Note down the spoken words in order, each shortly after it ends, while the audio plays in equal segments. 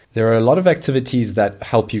There are a lot of activities that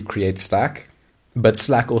help you create Slack, but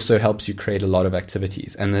Slack also helps you create a lot of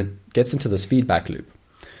activities, and it gets into this feedback loop.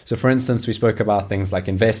 So for instance, we spoke about things like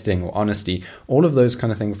investing or honesty. All of those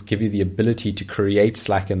kind of things give you the ability to create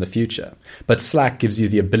Slack in the future, but Slack gives you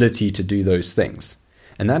the ability to do those things.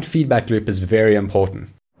 And that feedback loop is very important.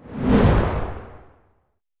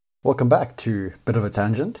 Welcome back to Bit of a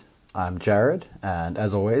Tangent. I'm Jared, and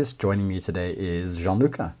as always, joining me today is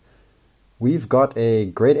Gianluca. We've got a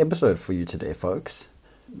great episode for you today, folks.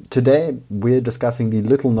 Today, we're discussing the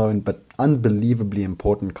little-known but unbelievably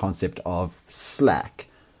important concept of Slack.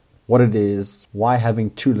 What it is, why having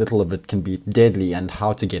too little of it can be deadly, and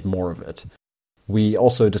how to get more of it. We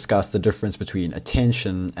also discuss the difference between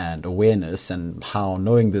attention and awareness, and how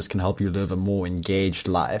knowing this can help you live a more engaged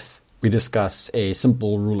life. We discuss a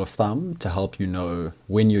simple rule of thumb to help you know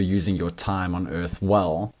when you're using your time on Earth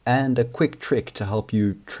well, and a quick trick to help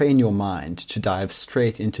you train your mind to dive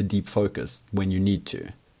straight into deep focus when you need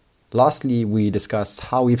to. Lastly, we discuss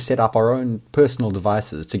how we've set up our own personal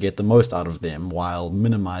devices to get the most out of them while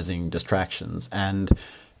minimizing distractions. And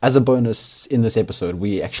as a bonus in this episode,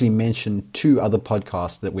 we actually mentioned 2 other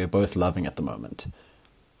podcasts that we're both loving at the moment.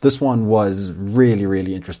 This one was really,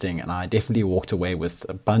 really interesting, and I definitely walked away with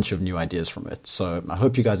a bunch of new ideas from it. So I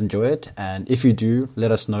hope you guys enjoy it, and if you do, let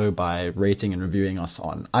us know by rating and reviewing us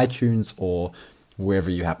on iTunes or wherever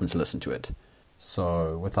you happen to listen to it.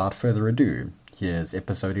 So without further ado, here's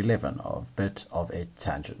episode 11 of Bit of a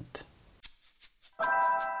Tangent.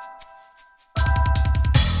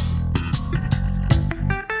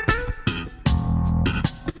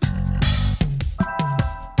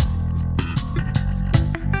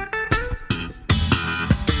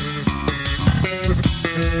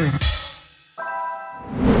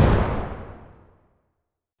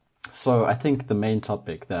 So I think the main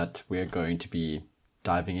topic that we're going to be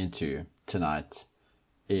diving into tonight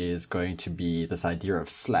is going to be this idea of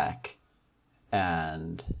Slack.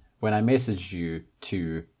 And when I messaged you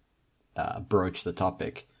to broach the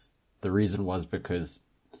topic, the reason was because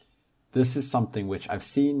this is something which I've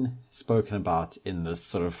seen spoken about in this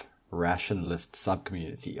sort of rationalist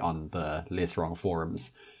sub-community on the Less Wrong forums.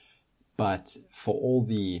 But for all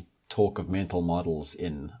the talk of mental models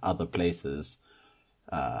in other places,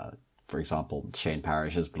 for example, Shane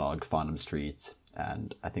Parrish's blog, Farnham Street,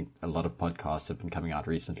 and I think a lot of podcasts have been coming out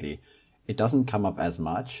recently, it doesn't come up as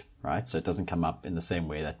much, right? So it doesn't come up in the same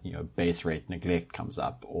way that, base rate neglect comes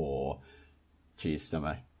up, or, geez, is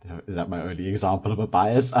that my only example of a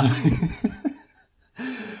bias?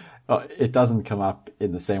 It doesn't come up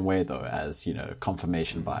in the same way, though, as,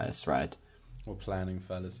 confirmation bias, right? Or planning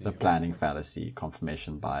fallacy. The planning fallacy,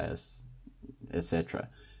 confirmation bias, etc.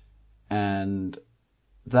 And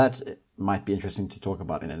that might be interesting to talk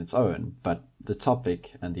about in its own, but the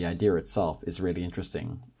topic and the idea itself is really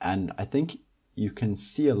interesting. And I think you can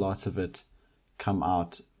see a lot of it come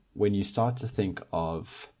out when you start to think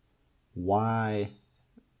of why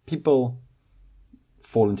people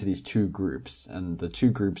fall into these 2 groups. And the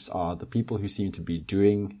 2 groups are the people who seem to be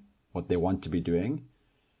doing what they want to be doing,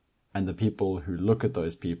 and the people who look at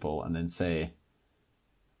those people and then say,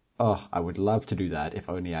 oh, I would love to do that if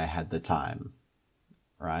only I had the time.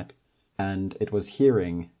 Right? And it was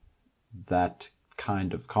hearing that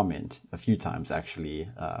kind of comment a few times, actually,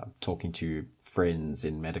 talking to friends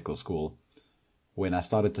in medical school, when I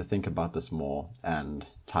started to think about this more and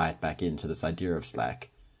tie it back into this idea of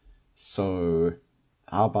Slack. So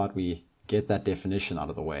how about we get that definition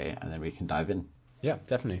out of the way and then we can dive in? Yeah,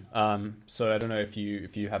 definitely. So I don't know if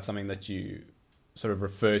you have something that you sort of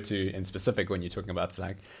refer to in specific when you're talking about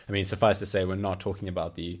Slack. I mean, suffice to say, we're not talking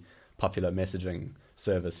about the popular messaging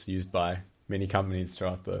service used by many companies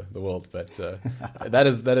throughout the world, but that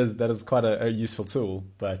is quite a useful tool,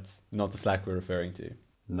 but not the Slack we're referring to.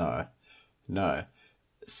 No.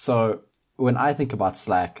 So when I think about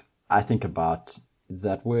Slack, I think about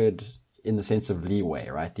that word in the sense of leeway,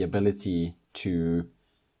 right? The ability to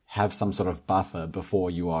have some sort of buffer before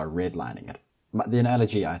you are redlining it. The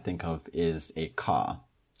analogy I think of is a car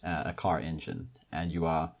engine, and you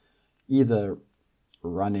are either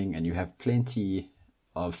running and you have plenty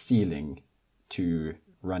of ceiling to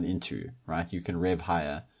run into, right? You can rev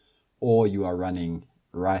higher, or you are running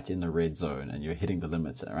right in the red zone and you're hitting the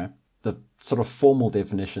limiter, right? The sort of formal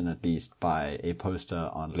definition, at least by a poster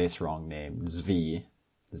on Less Wrong named Zvi,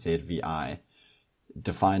 ZVI,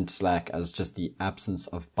 defined Slack as just the absence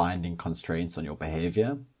of binding constraints on your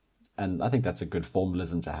behavior. And I think that's a good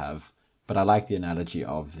formalism to have. But I like the analogy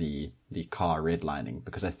of the car redlining,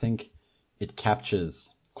 because I think it captures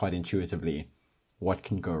quite intuitively what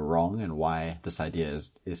can go wrong and why this idea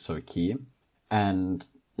is so key. And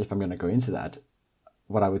if I'm going to go into that,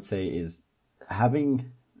 what I would say is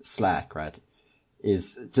having Slack, right,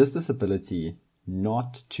 is just this ability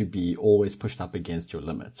not to be always pushed up against your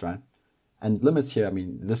limits, right? And limits here, I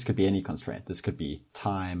mean, this could be any constraint. This could be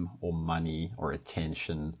time or money or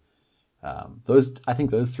attention. I think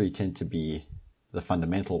those three tend to be the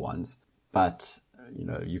fundamental ones, but,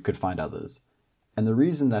 you could find others. And the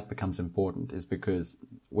reason that becomes important is because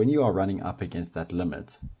when you are running up against that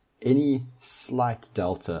limit, any slight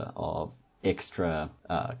delta of extra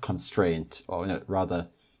constraint, or rather,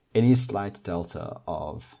 any slight delta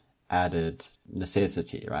of added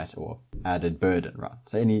necessity, right, or added burden, right?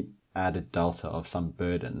 So any added delta of some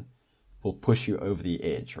burden will push you over the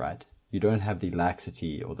edge, right? You don't have the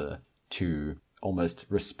laxity or to almost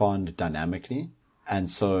respond dynamically. And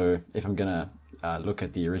so if I'm going to look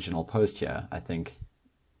at the original post here, I think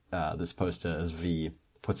this poster, Zvi,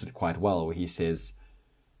 puts it quite well, where he says,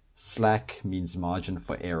 Slack means margin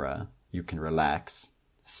for error. You can relax.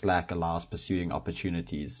 Slack allows pursuing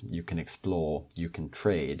opportunities. You can explore. You can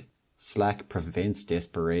trade. Slack prevents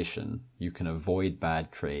desperation. You can avoid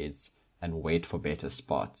bad trades and wait for better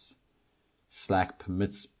spots. Slack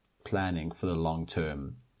permits planning for the long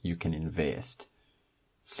term. You can invest.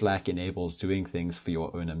 Slack enables doing things for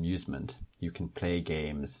your own amusement. You can play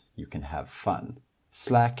games. You can have fun.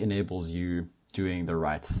 Slack enables you doing the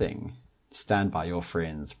right thing. Stand by your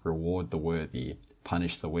friends. Reward the worthy.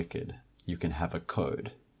 Punish the wicked. You can have a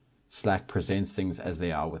code. Slack presents things as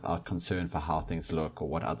they are without concern for how things look or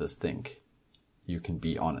what others think. You can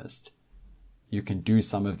be honest. You can do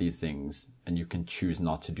some of these things and you can choose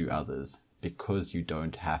not to do others because you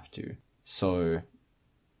don't have to. So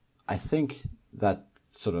I think that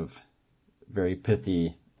sort of very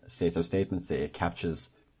pithy set of statements there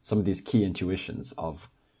captures some of these key intuitions of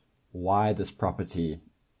why this property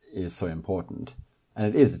is so important.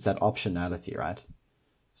 And it's that optionality, right?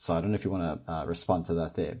 So I don't know if you want to respond to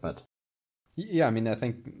that there, but... Yeah, I mean, I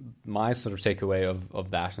think my sort of takeaway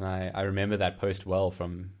of that, and I remember that post well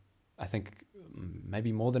from, I think,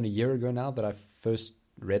 maybe more than a year ago now that I first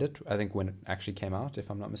read it, I think when it actually came out, if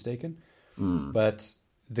I'm not mistaken. But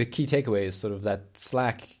the key takeaway is sort of that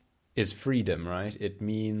Slack is freedom, right? It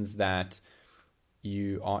means that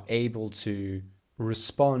you are able to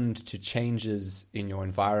respond to changes in your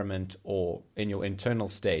environment or in your internal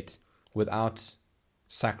state without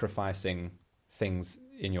sacrificing things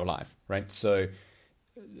in your life, right? So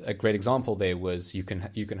a great example there was you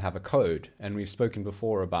can have a code, and we've spoken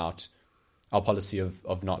before about our policy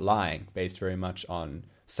of not lying, based very much on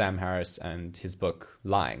Sam Harris and his book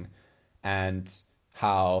Lying, and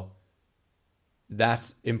how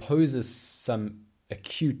that imposes some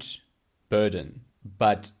acute burden,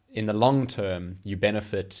 but in the long term you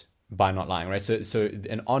benefit by not lying, right? So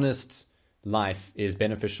an honest life is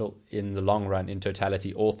beneficial in the long run, in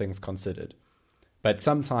totality, all things considered. But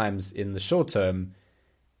sometimes in the short term,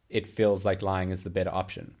 it feels like lying is the better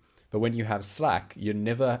option. But when you have Slack, you're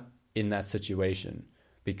never in that situation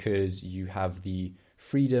because you have the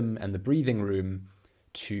freedom and the breathing room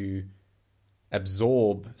to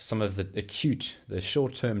absorb some of the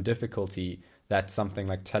short-term difficulty that something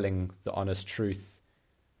like telling the honest truth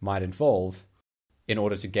might involve in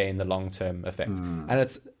order to gain the long-term effects.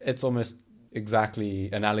 And it's almost exactly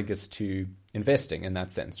analogous to investing in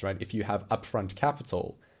that sense, right? If you have upfront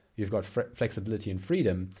capital, you've got flexibility and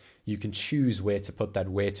freedom, you can choose where to put that,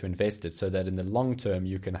 where to invest it, so that in the long term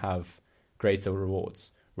you can have greater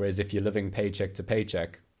rewards. Whereas if you're living paycheck to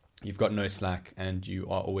paycheck, you've got no Slack and you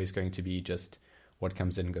are always going to be just what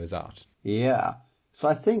comes in goes out. Yeah. So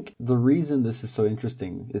I think the reason this is so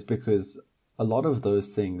interesting is because a lot of those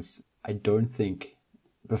things, I don't think,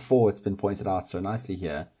 before it's been pointed out so nicely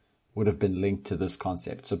here, would have been linked to this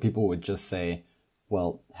concept. So people would just say,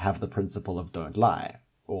 well, have the principle of don't lie,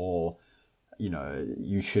 or,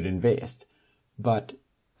 you should invest. But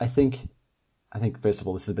I think first of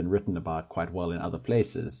all, this has been written about quite well in other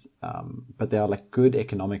places. But there are like good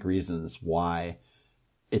economic reasons why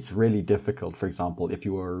it's really difficult, for example, if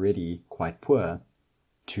you were already quite poor,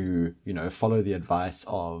 to, follow the advice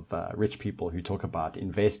of rich people who talk about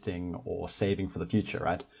investing or saving for the future,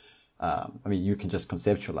 right? You can just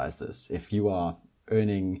conceptualize this. If you are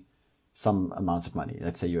earning some amount of money,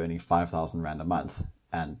 let's say you're earning 5,000 Rand a month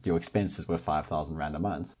and your expenses were 5,000 Rand a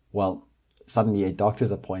month, well, suddenly a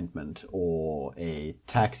doctor's appointment or a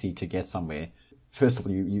taxi to get somewhere, first of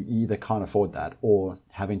all, you either can't afford that, or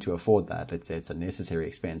having to afford that, let's say it's a necessary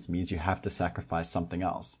expense, means you have to sacrifice something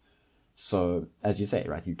else. So, as you say,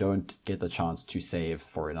 right, you don't get the chance to save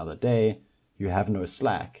for another day, you have no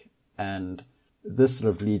Slack, and this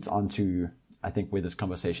sort of leads on to, I think, where this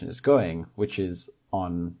conversation is going, which is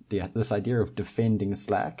on this idea of defending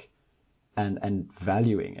Slack and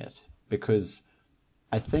valuing it, because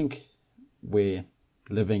I think we're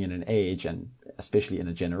living in an age, and especially in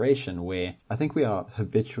a generation, where I think we are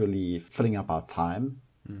habitually filling up our time,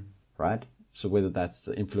 right? So whether that's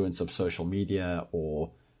the influence of social media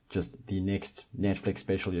or just the next Netflix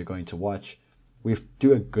special you're going to watch, we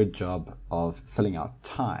do a good job of filling our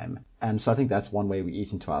time. And so I think that's one way we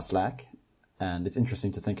eat into our Slack. And it's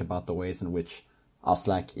interesting to think about the ways in which our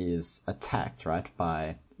Slack is attacked, right,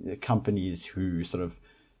 by companies who sort of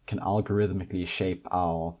can algorithmically shape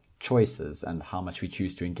our choices and how much we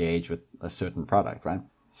choose to engage with a certain product, right?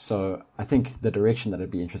 So I think the direction that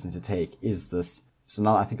it'd be interesting to take is this. So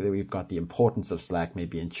now I think that we've got the importance of Slack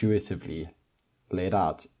maybe intuitively laid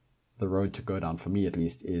out. The road to go down, for me at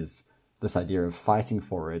least, is this idea of fighting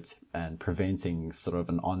for it and preventing sort of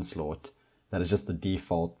an onslaught that is just the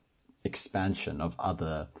default expansion of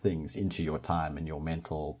other things into your time and your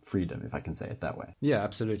mental freedom, if I can say it that way. Yeah,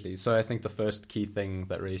 absolutely. So I think the first key thing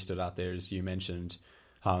that really stood out there is you mentioned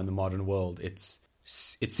how in the modern world it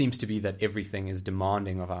seems to be that everything is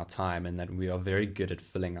demanding of our time and that we are very good at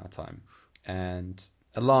filling our time. And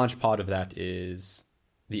a large part of that is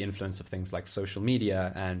the influence of things like social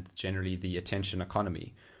media and generally the attention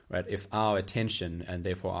economy, right? If our attention and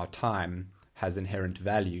therefore our time has inherent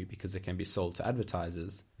value because it can be sold to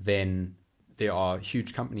advertisers, then there are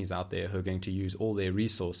huge companies out there who are going to use all their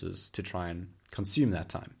resources to try and consume that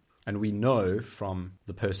time. And we know from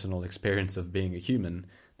the personal experience of being a human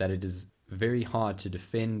that it is very hard to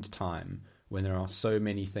defend time when there are so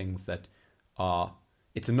many things that are...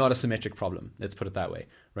 It's not a symmetric problem, let's put it that way,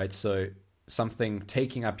 right? So something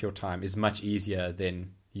taking up your time is much easier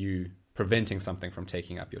than you preventing something from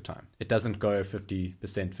taking up your time. It doesn't go 50%,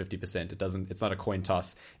 50%. It's not a coin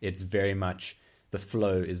toss. It's very much the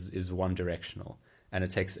flow is one directional. And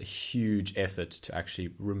it takes a huge effort to actually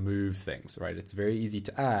remove things, right? It's very easy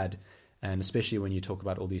to add. And especially when you talk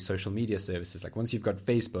about all these social media services, like once you've got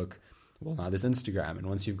Facebook, well, now there's Instagram. And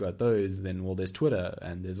once you've got those, then, well, there's Twitter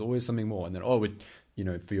and there's always something more. And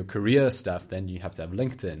then, for your career stuff, then you have to have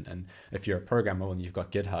LinkedIn. And if you're a programmer, well, you've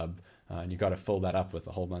got GitHub and you've got to fill that up with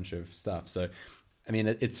a whole bunch of stuff. So, I mean,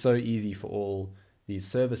 it's so easy for all these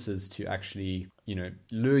services to actually,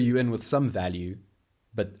 lure you in with some value,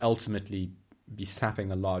 but ultimately be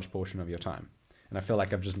sapping a large portion of your time. And I feel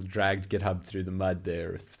like I've just dragged GitHub through the mud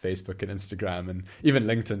there with Facebook and Instagram and even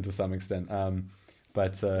LinkedIn to some extent.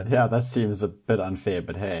 Yeah, that seems a bit unfair,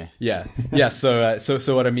 but hey. Yeah.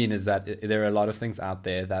 So what I mean is that there are a lot of things out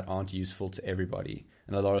there that aren't useful to everybody,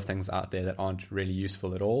 and a lot of things out there that aren't really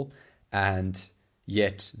useful at all, and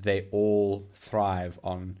yet they all thrive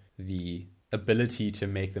on the ability to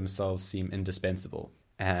make themselves seem indispensable,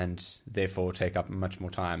 and therefore take up much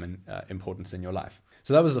more time and importance in your life.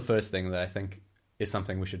 So that was the first thing that I think is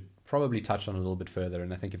something we should probably touch on a little bit further.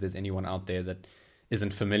 And I think if there's anyone out there that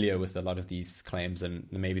isn't familiar with a lot of these claims, and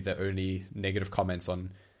maybe the only negative comments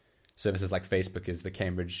on services like Facebook is the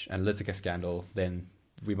Cambridge Analytica scandal, then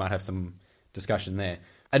we might have some discussion there.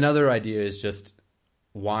 Another idea is just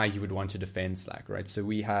why you would want to defend Slack, right? So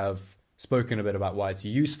we have spoken a bit about why it's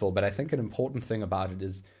useful, but I think an important thing about it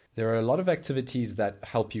is there are a lot of activities that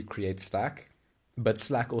help you create Slack, but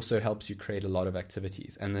Slack also helps you create a lot of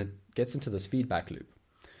activities, and it gets into this feedback loop.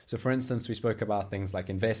 So for instance, we spoke about things like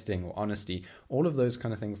investing or honesty. All of those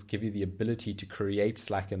kind of things give you the ability to create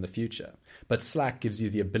Slack in the future. But Slack gives you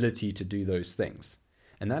the ability to do those things.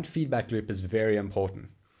 And that feedback loop is very important,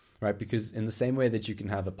 right? Because in the same way that you can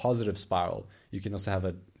have a positive spiral, you can also have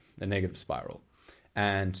a negative spiral.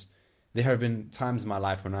 And there have been times in my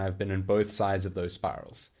life when I have been in both sides of those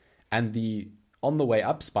spirals. And the on the way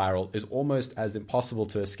up spiral is almost as impossible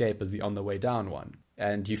to escape as the on the way down one.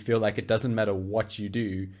 And you feel like it doesn't matter what you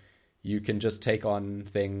do, you can just take on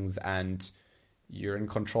things and you're in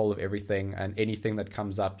control of everything, and anything that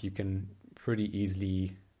comes up you can pretty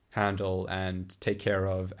easily handle and take care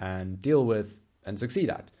of and deal with and succeed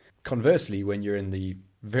at. Conversely, when you're in the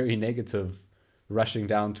very negative rushing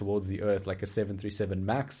down towards the earth like a 737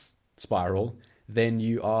 MAX spiral, then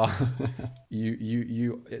you are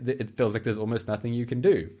it feels like there's almost nothing you can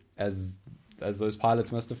do, as those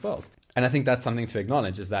pilots must have felt. And I think that's something to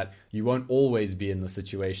acknowledge, is that you won't always be in the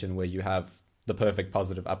situation where you have the perfect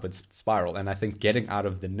positive upwards spiral. And I think getting out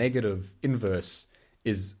of the negative inverse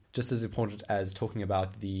is just as important as talking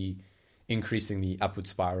about the increasing the upward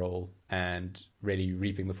spiral and really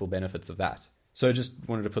reaping the full benefits of that. So I just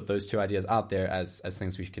wanted to put those two ideas out there as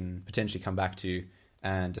things we can potentially come back to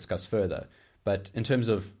and discuss further. But in terms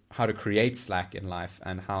of how to create Slack in life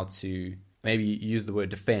and how to maybe use the word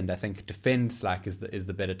defend, I think defend Slack is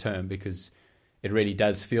the better term, because it really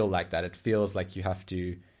does feel like that. It feels like you have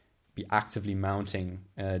to be actively mounting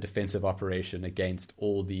a defensive operation against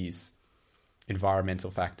all these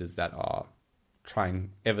environmental factors that are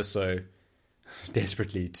trying ever so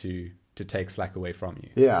desperately to take Slack away from you.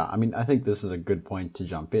 Yeah, I mean, I think this is a good point to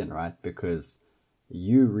jump in, right? Because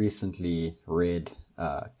you recently read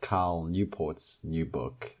Cal Newport's new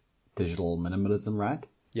book, Digital Minimalism, right?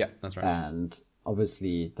 Yeah, that's right. And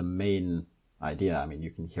obviously the main idea, I mean,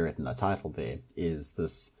 you can hear it in the title there, is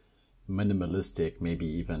this minimalistic, maybe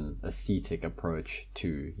even ascetic approach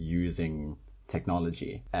to using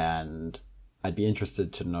technology. And I'd be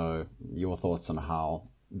interested to know your thoughts on how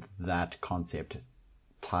that concept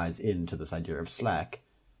ties into this idea of Slack,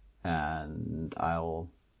 and I'll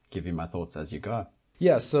give you my thoughts as you go.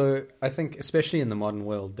 Yeah, so I think especially in the modern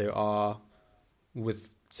world, there are,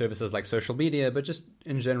 with services like social media, but just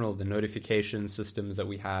in general, the notification systems that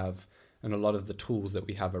we have and a lot of the tools that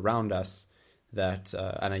we have around us that,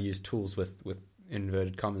 and I use tools with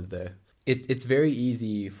inverted commas there, it's very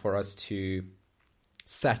easy for us to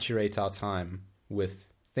saturate our time with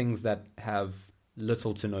things that have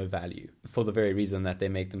little to no value for the very reason that they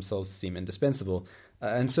make themselves seem indispensable.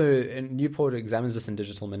 And so Newport examines this in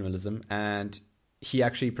Digital Minimalism, and he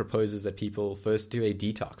actually proposes that people first do a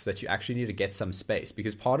detox, that you actually need to get some space,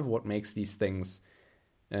 because part of what makes these things,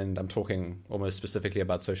 and I'm talking almost specifically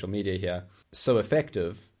about social media here, so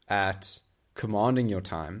effective at commanding your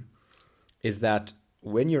time is that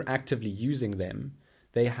when you're actively using them,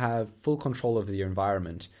 they have full control of the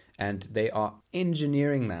environment, and they are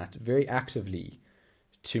engineering that very actively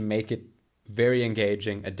to make it very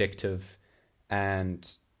engaging, addictive,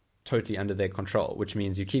 and totally under their control, which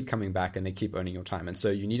means you keep coming back and they keep owning your time. And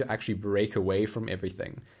so you need to actually break away from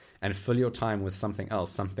everything and fill your time with something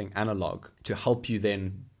else, something analog, to help you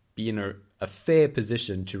then be in a fair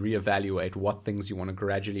position to reevaluate what things you want to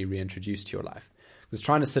gradually reintroduce to your life. Because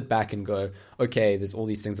trying to sit back and go, okay, there's all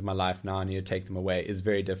these things in my life now, I need to take them away, is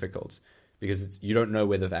very difficult, because you don't know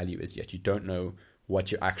where the value is yet. You don't know what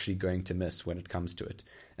you're actually going to miss when it comes to it.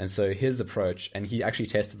 And so his approach, and he actually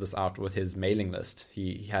tested this out with his mailing list.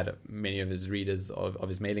 He had many of his readers of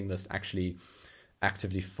his mailing list actually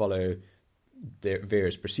actively follow their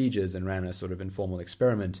various procedures, and ran a sort of informal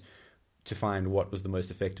experiment to find what was the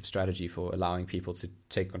most effective strategy for allowing people to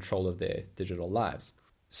take control of their digital lives.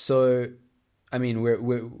 So, I mean,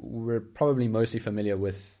 we're probably mostly familiar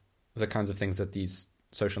with the kinds of things that these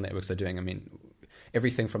social networks are doing. I mean,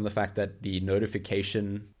 everything from the fact that the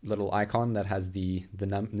notification little icon that has the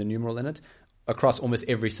numeral in it, across almost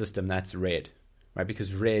every system, that's red, right?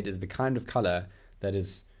 Because red is the kind of color that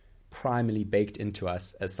is primarily baked into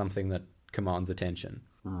us as something that commands attention.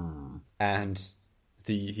 And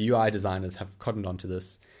the UI designers have cottoned onto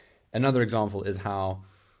this. Another example is how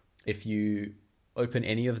if you open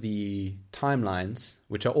any of the timelines,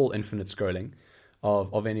 which are all infinite scrolling,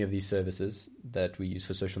 of any of these services that we use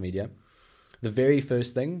for social media, the very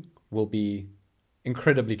first thing will be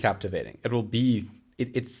incredibly captivating.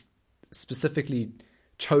 It's specifically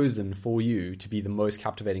chosen for you to be the most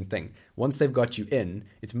captivating thing. Once they've got you in,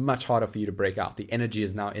 it's much harder for you to break out. The energy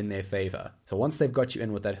is now in their favor. So once they've got you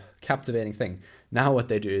in with that captivating thing, now what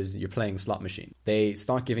they do is you're playing slot machine. They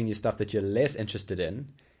start giving you stuff that you're less interested in,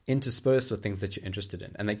 interspersed with things that you're interested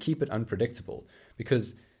in. And they keep it unpredictable,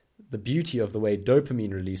 because the beauty of the way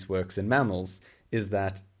dopamine release works in mammals is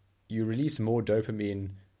that you release more dopamine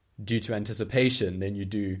due to anticipation than you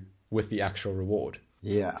do with the actual reward.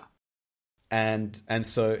 Yeah. And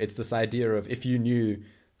so it's this idea of, if you knew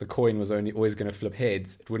the coin was always going to flip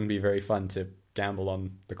heads, it wouldn't be very fun to gamble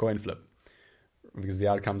on the coin flip, because the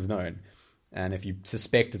outcome's known. And if you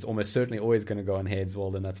suspect it's almost certainly always going to go on heads,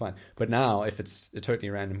 well, then that's fine. But now, if it's a totally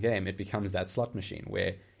random game, it becomes that slot machine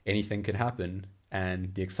where anything could happen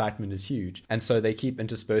and the excitement is huge. And so they keep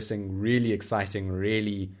interspersing really exciting,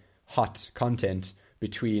 really hot content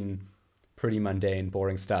between pretty mundane,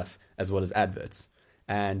 boring stuff, as well as adverts.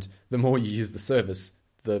 And the more you use the service,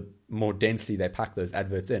 the more densely they pack those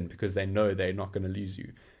adverts in, because they know they're not going to lose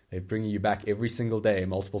you. They're bringing you back every single day,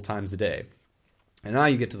 multiple times a day. And now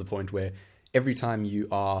you get to the point where every time you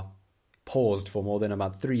are paused for more than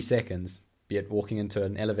about 3 seconds, be it walking into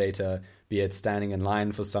an elevator, be it standing in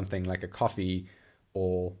line for something like a coffee,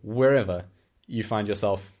 or wherever, you find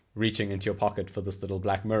yourself reaching into your pocket for this little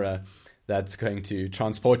black mirror that's going to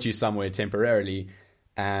transport you somewhere temporarily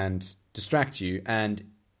and distract you.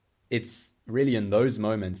 And it's really in those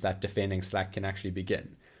moments that defending Slack can actually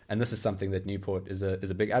begin. And this is something that Newport is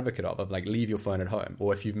a big advocate of like, leave your phone at home.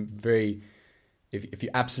 Or if you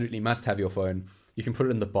absolutely must have your phone, you can put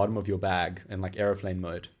it in the bottom of your bag in like airplane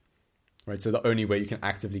mode, right? So the only way you can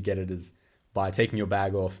actively get it is by taking your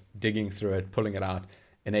bag off, digging through it, pulling it out,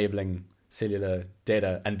 enabling cellular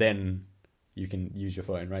data, and then you can use your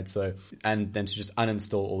phone, right? So, and then to just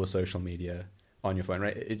uninstall all the social media on your phone,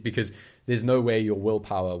 right? It's because there's no way your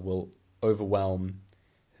willpower will overwhelm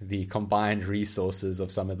the combined resources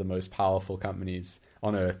of some of the most powerful companies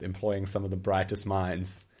on earth, employing some of the brightest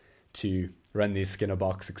minds to run these Skinner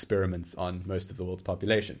box experiments on most of the world's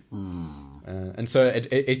population. And so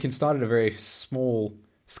it can start at a very small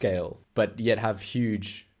scale, but yet have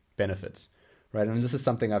huge benefits, right? And this is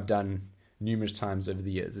something I've done numerous times over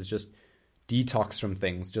the years, is just detox from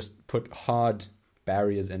things, just put hard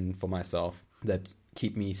barriers in for myself that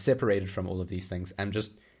keep me separated from all of these things, and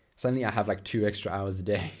just suddenly I have like 2 extra hours a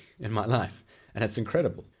day in my life, and it's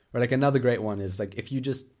incredible. Or like another great one is like if you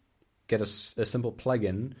just get a simple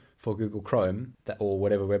plugin for Google Chrome or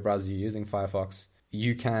whatever web browser you're using, Firefox,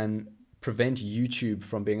 you can prevent YouTube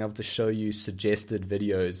from being able to show you suggested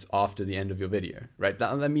videos after the end of your video, right?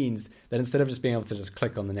 That means that instead of just being able to just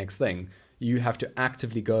click on the next thing, you have to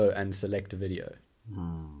actively go and select a video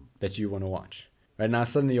that you want to watch. Right now,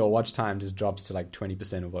 suddenly your watch time just drops to like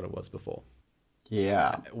 20% of what it was before.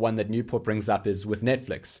 Yeah. One that Newport brings up is with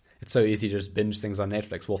Netflix. It's so easy to just binge things on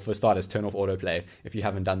Netflix. Well, for starters, turn off autoplay. If you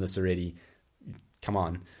haven't done this already, come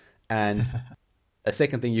on. And a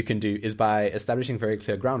second thing you can do is by establishing very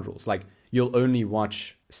clear ground rules. Like you'll only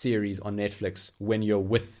watch series on Netflix when you're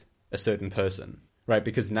with a certain person, right?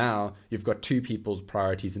 Because now you've got 2 people's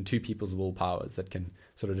priorities and 2 people's willpowers that can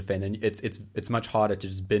sort of defend. And it's much harder to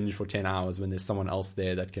just binge for 10 hours when there's someone else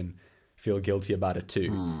there that can feel guilty about it too,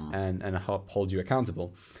 and hold you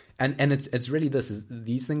accountable. And it's really this, is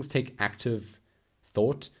these things take active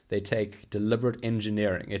thought. They take deliberate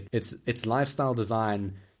engineering. It's lifestyle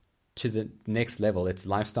design to the next level. It's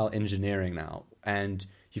lifestyle engineering now. And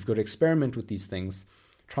you've got to experiment with these things,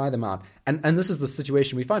 try them out. And this is the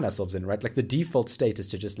situation we find ourselves in, right? Like the default state is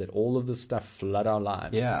to just let all of this stuff flood our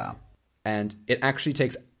lives. Yeah. And it actually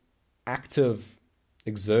takes active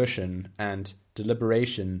exertion and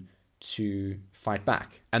deliberation to fight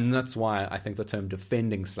back. And that's why I think the term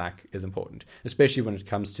defending Slack is important, especially when it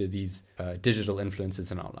comes to these digital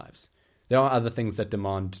influences in our lives. There are other things that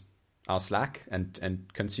demand our Slack and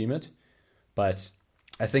consume it, but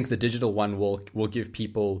I think the digital one will give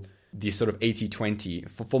people the sort of 80-20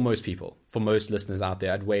 for most people. For most listeners out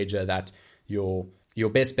there, I'd wager that your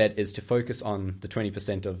best bet is to focus on the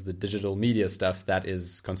 20% of the digital media stuff that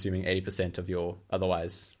is consuming 80% of your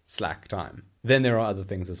otherwise Slack time. Then there are other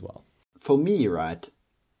things as well. For me, right,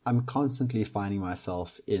 I'm constantly finding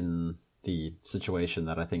myself in the situation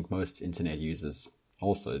that I think most internet users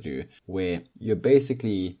also do, where you're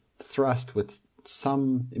basically thrust with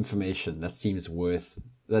some information that seems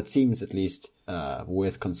at least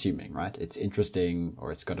worth consuming, right? It's interesting,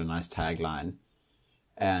 or it's got a nice tagline.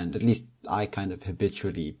 And at least I kind of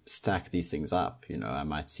habitually stack these things up. You know, I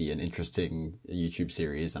might see an interesting YouTube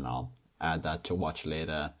series and I'll add that to watch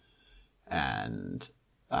later. And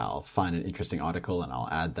I'll find an interesting article and I'll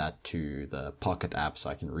add that to the Pocket app so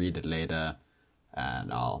I can read it later.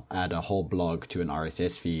 And I'll add a whole blog to an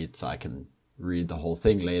RSS feed so I can read the whole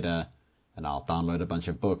thing later. And I'll download a bunch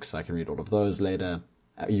of books so I can read all of those later.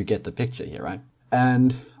 You get the picture here, right?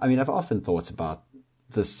 And I mean, I've often thought about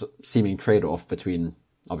this seeming trade-off between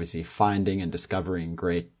obviously finding and discovering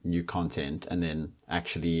great new content and then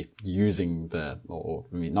actually using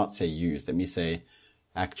let me say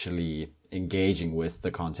actually engaging with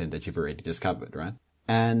the content that you've already discovered, right?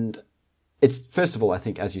 And it's, first of all, I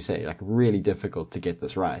think, as you say, like really difficult to get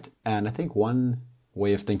this right. And I think one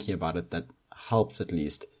way of thinking about it that helps at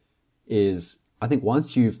least is, I think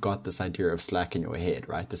once you've got this idea of Slack in your head,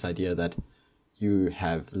 right? This idea that you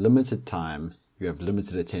have limited time, you have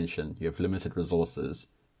limited attention, you have limited resources,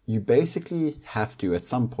 you basically have to, at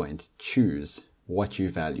some point, choose what you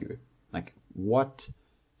value. Like, what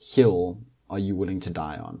hill are you willing to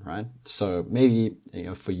die on, right? So maybe,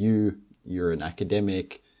 for you, you're an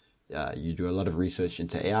academic, you do a lot of research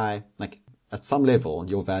into AI. Like, at some level,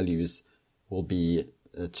 your values will be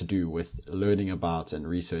to do with learning about and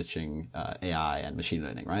researching AI and machine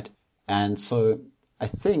learning, right? And so I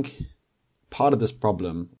think part of this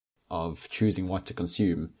problem of choosing what to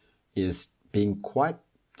consume is being quite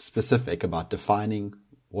specific about defining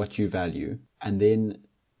what you value and then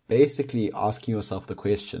basically asking yourself the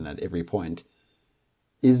question at every point,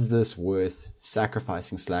 is this worth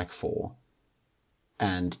sacrificing Slack for?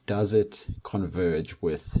 And does it converge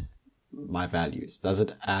with my values? Does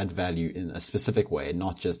it add value in a specific way,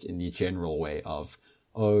 not just in the general way of,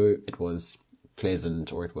 oh, it was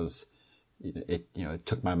pleasant, or it was, it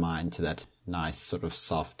took my mind to that nice sort of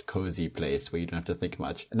soft, cozy place where you don't have to think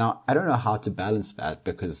much. Now, I don't know how to balance that,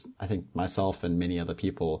 because I think myself and many other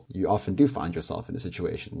people, you often do find yourself in a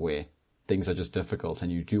situation where things are just difficult and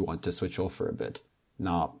you do want to switch off for a bit.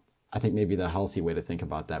 Now, I think maybe the healthy way to think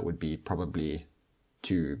about that would be probably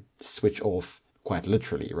to switch off quite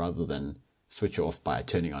literally rather than switch off by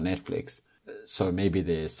turning on Netflix. So maybe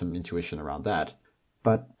there's some intuition around that.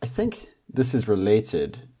 But I think this is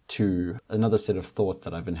related to another set of thoughts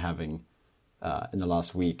that I've been having in the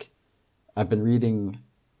last week. I've been reading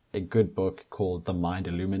a good book called The Mind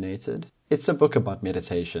Illuminated. It's a book about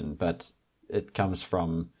meditation, but it comes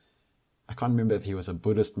from, I can't remember if he was a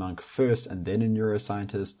Buddhist monk first and then a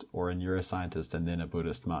neuroscientist, or a neuroscientist and then a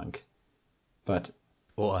Buddhist monk. But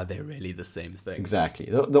or are they really the same thing? Exactly.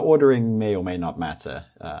 The ordering may or may not matter.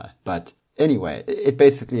 But anyway, it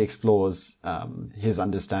basically explores his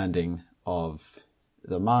understanding of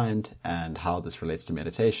the mind and how this relates to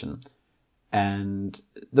meditation. And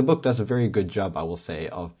the book does a very good job, I will say,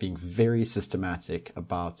 of being very systematic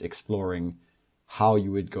about exploring how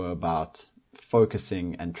you would go about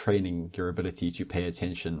focusing and training your ability to pay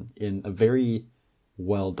attention in a very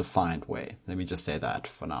well-defined way. Let me just say that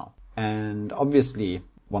for now. And obviously,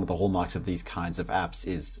 one of the hallmarks of these kinds of apps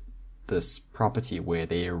is this property where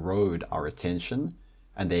they erode our attention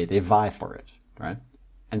and they vie for it, right?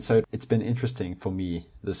 And so it's been interesting for me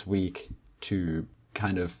this week to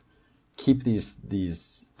kind of keep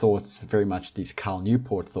these thoughts, very much these Cal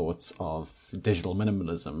Newport thoughts of digital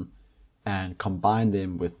minimalism, and combine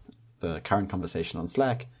them with the current conversation on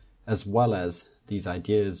Slack, as well as these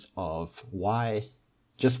ideas of why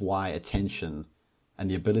attention and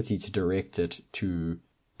the ability to direct it to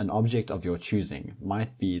an object of your choosing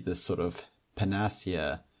might be this sort of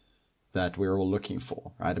panacea that we're all looking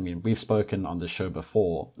for, right? I mean, we've spoken on the show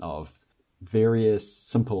before of various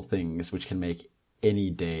simple things which can make any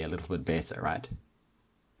day a little bit better, right?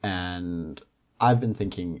 And I've been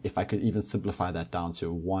thinking if I could even simplify that down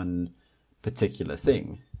to one particular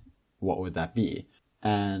thing, what would that be?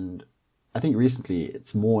 And I think recently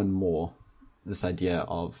it's more and more this idea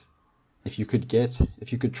of if you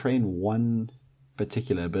could train one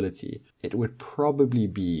particular ability, it would probably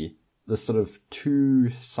be the sort of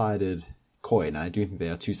two-sided coin. And I do think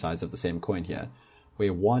there are two sides of the same coin here,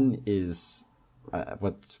 where one is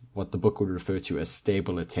what the book would refer to as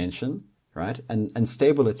stable attention, right? And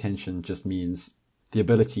stable attention just means the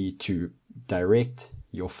ability to direct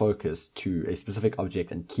your focus to a specific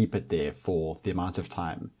object and keep it there for the amount of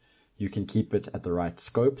time. You can keep it at the right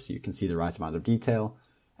scope, so you can see the right amount of detail,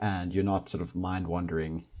 and you're not sort of mind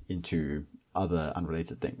wandering into other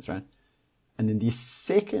unrelated things, right? And then the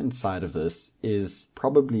second side of this is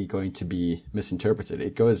probably going to be misinterpreted.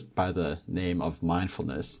 It goes by the name of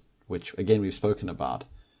mindfulness, which again we've spoken about.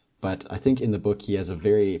 But I think in the book he has a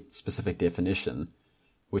very specific definition,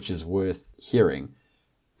 which is worth hearing.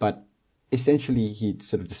 But essentially he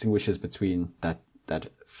sort of distinguishes between that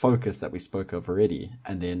focus that we spoke of already,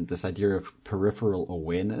 and then this idea of peripheral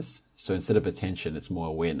awareness. So instead of attention, it's more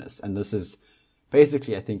awareness. And this is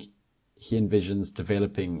basically, I think, he envisions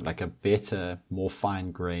developing like a better, more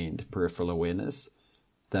fine-grained peripheral awareness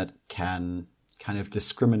that can kind of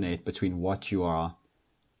discriminate between what you are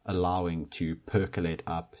allowing to percolate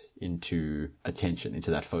up into attention,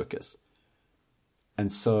 into that focus.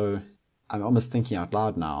 And so I'm almost thinking out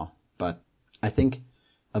loud now, but I think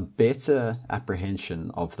a better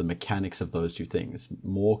apprehension of the mechanics of those two things,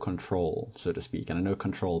 more control, so to speak, and I know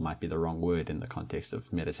control might be the wrong word in the context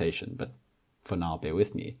of meditation, but for now, bear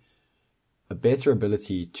with me. A better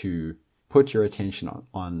ability to put your attention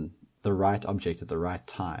on the right object at the right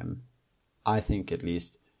time, I think at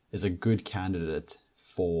least, is a good candidate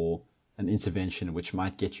for an intervention which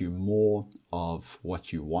might get you more of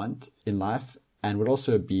what you want in life, and would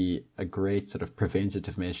also be a great sort of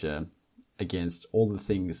preventative measure against all the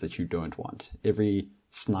things that you don't want. Every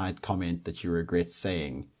snide comment that you regret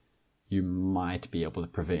saying, you might be able to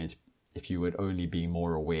prevent if you would only be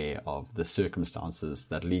more aware of the circumstances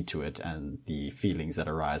that lead to it and the feelings that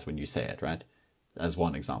arise when you say it, right? As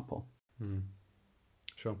one example.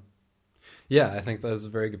 Sure. Yeah, I think those are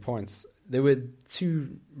very good points. There were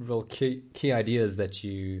two real key ideas that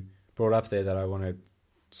you brought up there that I want to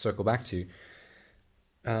circle back to.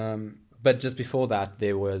 But just before that,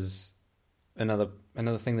 there was another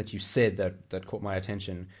thing that you said that caught my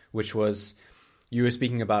attention, which was you were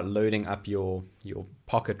speaking about loading up your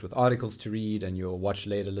pocket with articles to read and your watch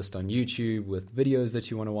later list on YouTube with videos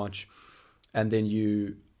that you want to watch. And then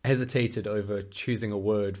you hesitated over choosing a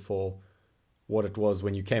word for what it was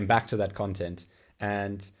when you came back to that content.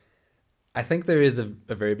 And I think there is a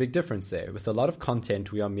very big difference there. With a lot of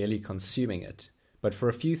content, we are merely consuming it. But for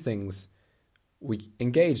a few things, we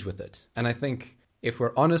engage with it. And I think if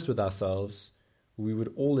we're honest with ourselves, we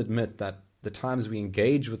would all admit that the times we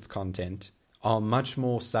engage with content are much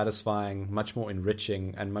more satisfying, much more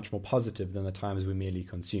enriching, and much more positive than the times we merely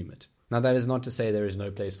consume it. Now, that is not to say there is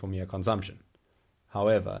no place for mere consumption.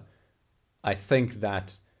 However, I think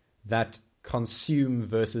that consume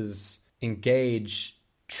versus engage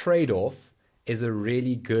trade-off is a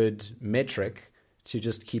really good metric to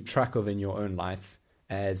just keep track of in your own life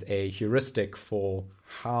as a heuristic for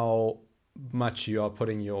how much you are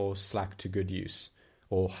putting your Slack to good use,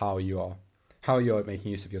 or how you are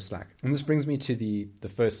making use of your Slack. And this brings me to the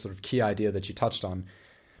first sort of key idea that you touched on,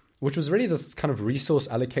 which was really this kind of resource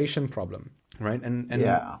allocation problem, right? And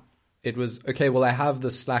yeah. It was, okay, well, I have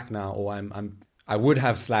this Slack now, or I would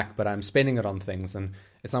have Slack, but I'm spending it on things. And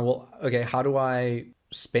it's like, well, okay, how do I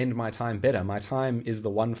spend my time better? My time is the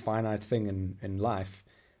one finite thing in life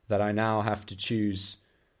that I now have to choose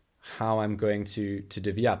how I'm going to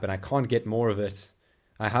divvy up, and I can't get more of it.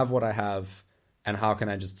 I have what I have, and how can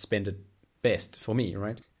I just spend it best for me,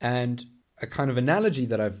 right? And a kind of analogy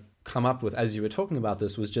that I've come up with as you were talking about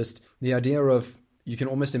this was just the idea of, you can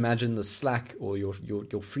almost imagine the Slack or your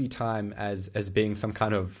free time as being some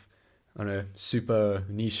kind of, I don't know, super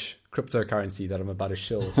niche cryptocurrency that I'm about to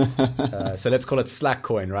shill. So let's call it Slack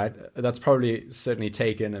coin, right? That's probably certainly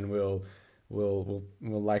taken, and we'll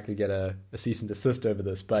likely get a cease and desist over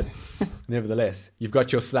this. But nevertheless, you've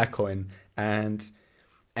got your Slack coin, and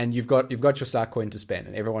you've got your Slack coin to spend,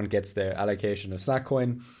 and everyone gets their allocation of Slack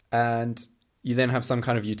coin, and you then have some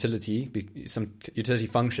kind of some utility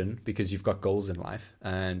function, because you've got goals in life,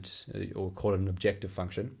 and or call it an objective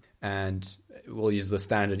function. And we'll use the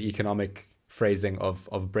standard economic phrasing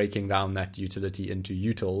of breaking down that utility into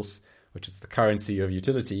utils, which is the currency of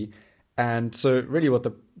utility. And so really what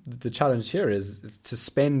the challenge here is to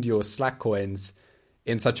spend your Slack coins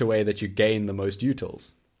in such a way that you gain the most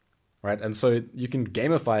utils, right? And so you can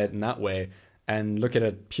gamify it in that way and look at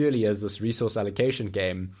it purely as this resource allocation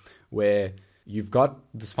game where you've got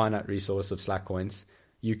this finite resource of Slack coins.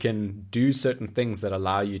 You can do certain things that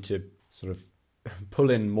allow you to sort of pull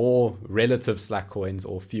in more relative Slack coins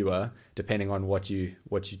or fewer, depending on what you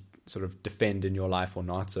sort of defend in your life or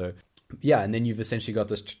not. So yeah, and then you've essentially got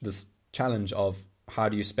this challenge of, how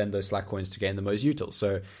do you spend those Slack coins to gain the most utils?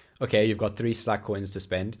 So okay, you've got 3 Slack coins to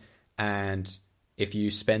spend, and if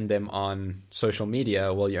you spend them on social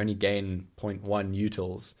media, well, you only gain 0.1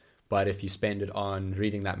 utils. But if you spend it on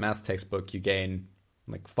reading that math textbook, you gain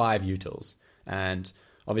like 5 utils. And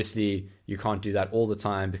obviously you can't do that all the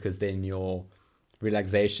time, because then your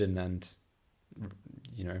relaxation and,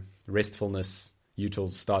 restfulness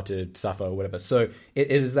utils start to suffer or whatever. So it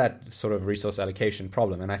is that sort of resource allocation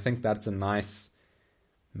problem. And I think that's a nice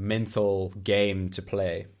mental game to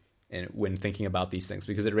play when thinking about these things,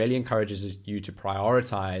 because it really encourages you to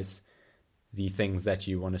prioritize the things that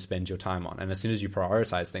you want to spend your time on. And as soon as you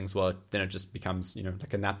prioritize things, well, then it just becomes,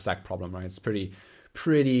 like a knapsack problem, right? It's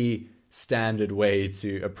pretty standard way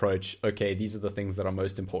to approach, okay, these are the things that are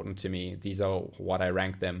most important to me. These are what I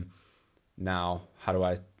rank them. Now, how do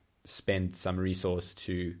I spend some resource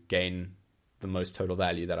to gain the most total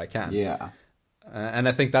value that I can? Yeah. And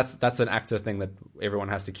I think that's an active thing that everyone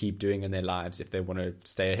has to keep doing in their lives if they want to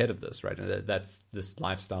stay ahead of this, right? And that's this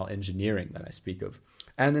lifestyle engineering that I speak of.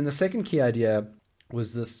 And then the second key idea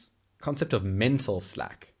was this concept of mental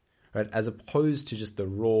Slack, right? As opposed to just the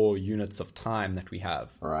raw units of time that we have,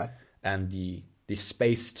 right, and the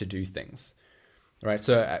space to do things, right?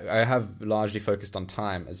 So I have largely focused on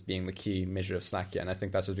time as being the key measure of Slack here. And I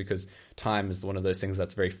think that's just because time is one of those things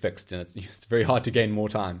that's very fixed, and it's very hard to gain more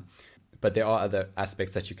time. But there are other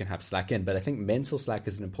aspects that you can have Slack in. But I think mental Slack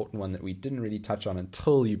is an important one that we didn't really touch on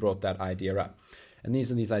until you brought that idea up. And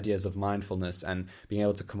these are these ideas of mindfulness and being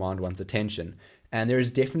able to command one's attention. And there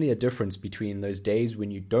is definitely a difference between those days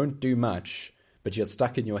when you don't do much, but you're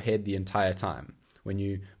stuck in your head the entire time. When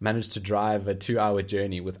you manage to drive a 2-hour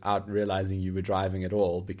journey without realizing you were driving at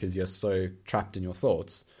all because you're so trapped in your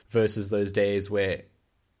thoughts, versus those days where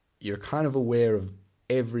you're kind of aware of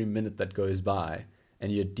every minute that goes by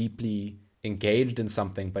and you're deeply engaged in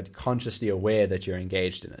something, but consciously aware that you're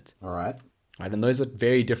engaged in it. All right. Right, and those are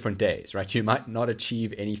very different days, right? You might not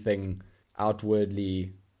achieve anything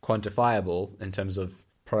outwardly quantifiable in terms of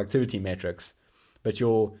productivity metrics, but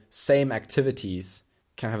your same activities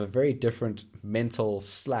can have a very different mental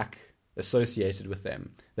Slack associated with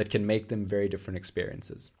them that can make them very different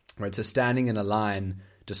experiences, right? So standing in a line,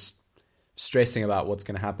 just stressing about what's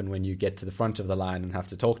going to happen when you get to the front of the line and have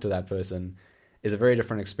to talk to that person, is a very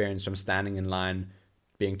different experience from standing in line,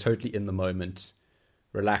 being totally in the moment,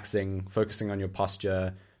 relaxing, focusing on your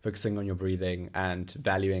posture, focusing on your breathing, and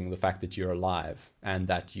valuing the fact that you're alive and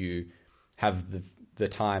that you have the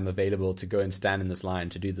time available to go and stand in this line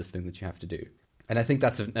to do this thing that you have to do. And I think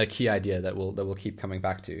that's a key idea that we'll keep coming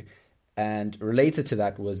back to. And related to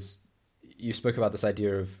that was, you spoke about this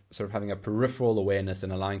idea of sort of having a peripheral awareness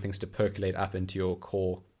and allowing things to percolate up into your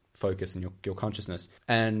core focus and your consciousness.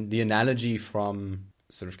 And the analogy from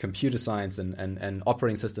sort of computer science and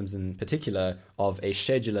operating systems in particular of a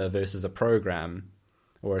scheduler versus a program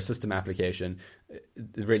or a system application, it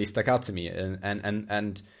really stuck out to me.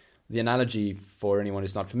 And the analogy for anyone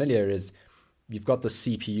who's not familiar is, you've got the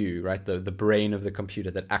CPU, right? The brain of the computer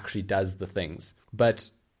that actually does the things. But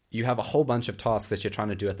you have a whole bunch of tasks that you're trying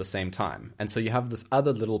to do at the same time. And so you have this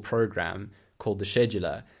other little program called the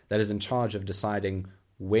scheduler that is in charge of deciding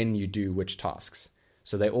when you do which tasks.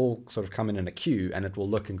 So they all sort of come in a queue, and it will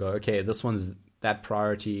look and go, okay, this one's that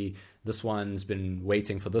priority, this one's been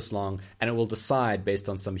waiting for this long, and it will decide based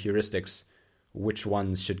on some heuristics which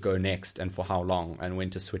ones should go next and for how long and when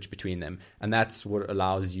to switch between them. And that's what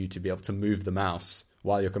allows you to be able to move the mouse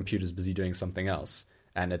while your computer's busy doing something else.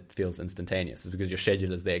 And it feels instantaneous. It's because your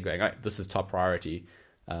scheduler's there going, all right, this is top priority,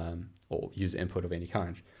 or user input of any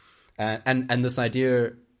kind. And this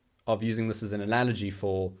idea of using this as an analogy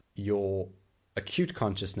for your acute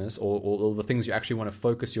consciousness or the things you actually want to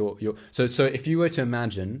focus so if you were to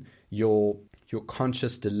imagine your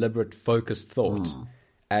conscious, deliberate, focused thought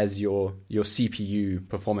as your CPU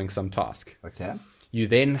performing some task. Okay. You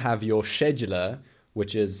then have your scheduler,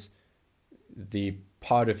 which is the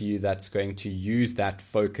part of you that's going to use that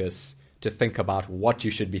focus to think about what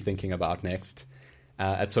you should be thinking about next,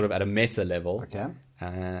 at a meta level. Okay.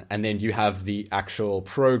 And then you have the actual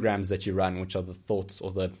programs that you run, which are the thoughts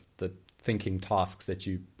or the thinking tasks that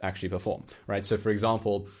you actually perform, right? So, for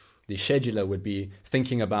example, the scheduler would be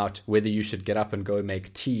thinking about whether you should get up and go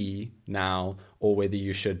make tea now, or whether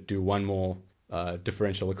you should do one more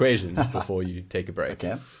differential equation before you take a break,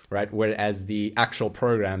 okay. Right? Whereas the actual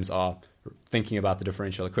programs are thinking about the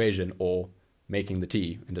differential equation or making the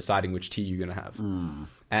tea and deciding which tea you're going to have.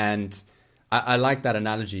 And I like that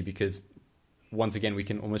analogy because, once again, we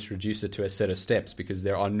can almost reduce it to a set of steps because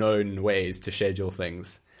there are known ways to schedule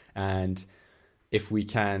things. And if we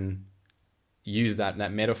can use that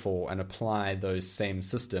metaphor and apply those same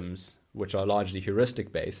systems, which are largely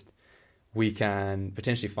heuristic based, we can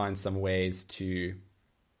potentially find some ways to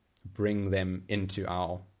bring them into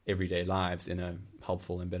our everyday lives in a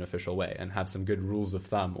helpful and beneficial way, and have some good rules of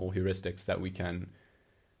thumb or heuristics that we can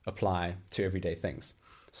apply to everyday things.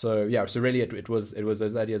 So really it was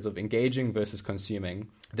those ideas of engaging versus consuming,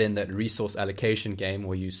 then that resource allocation game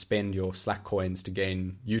where you spend your Slack coins to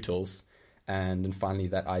gain utils, and then finally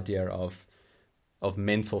that idea of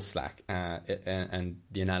mental Slack, and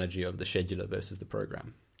the analogy of the scheduler versus the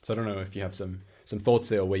program. So I don't know if you have some thoughts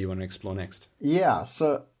there or where you want to explore next. Yeah,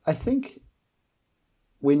 so I think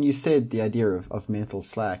when you said the idea of mental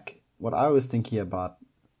Slack, what I was thinking about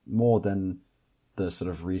more than the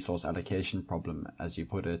sort of resource allocation problem, as you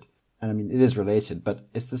put it, and I mean, it is related, but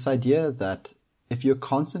it's this idea that if you're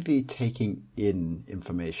constantly taking in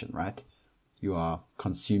information, right? You are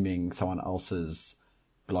consuming someone else's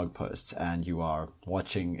blog posts and you are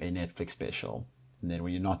watching a Netflix special. And then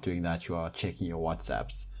when you're not doing that, you are checking your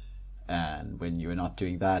WhatsApps. And when you're not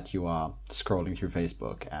doing that, you are scrolling through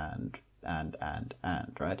Facebook and,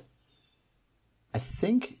 right? I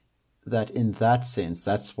think that in that sense,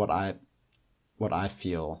 that's what I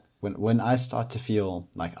feel when I start to feel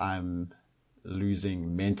like I'm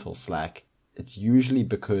losing mental Slack. It's usually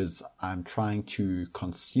because I'm trying to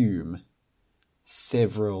consume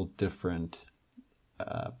several different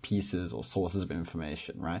pieces or sources of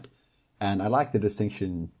information, right? And I like the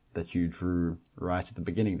distinction that you drew right at the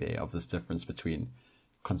beginning there of this difference between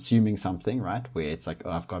consuming something, right? Where it's like,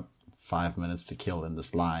 oh, I've got 5 minutes to kill in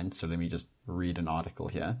this line, so let me just read an article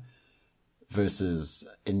here, versus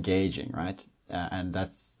engaging, right? And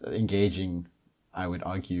that's engaging, I would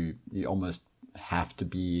argue, you almost have to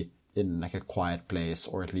be in like a quiet place,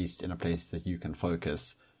 or at least in a place that you can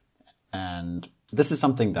focus. And this is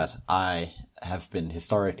something that I have been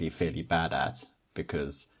historically fairly bad at,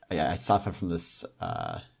 because I suffer from this,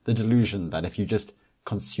 the delusion that if you just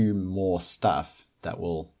consume more stuff, that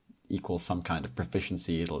will equal some kind of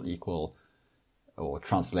proficiency, it'll equal or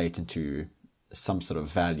translate into some sort of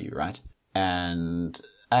value, right? And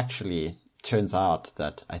actually, turns out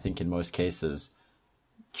that I think in most cases,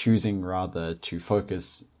 choosing rather to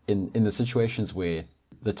focus in the situations where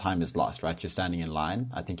the time is lost, right? You're standing in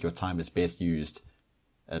line. I think your time is best used,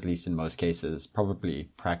 at least in most cases, probably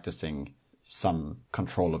practicing some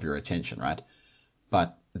control of your attention, right?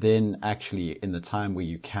 But then actually in the time where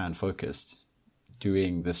you can focus,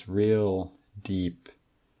 doing this real deep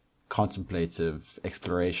contemplative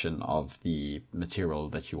exploration of the material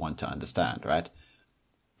that you want to understand, right?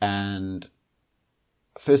 And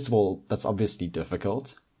first of all, that's obviously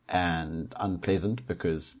difficult and unpleasant,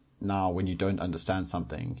 because now when you don't understand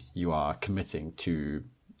something, you are committing to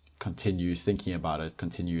continue thinking about it,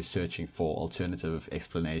 continue searching for alternative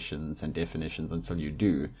explanations and definitions until you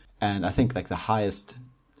do. And I think like the highest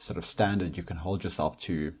sort of standard you can hold yourself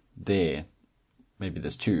to there, maybe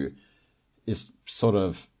there's two, is sort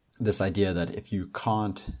of this idea that if you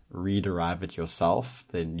can't re-derive it yourself,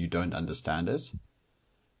 then you don't understand it.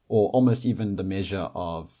 Or almost even the measure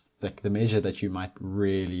of, like the measure that you might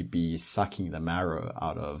really be sucking the marrow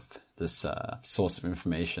out of this source of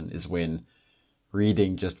information is when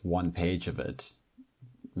reading just one page of it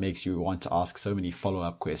makes you want to ask so many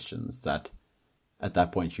follow-up questions that at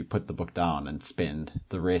that point you put the book down and spend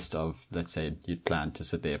the rest of, let's say you'd planned to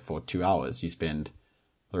sit there for 2 hours, you spend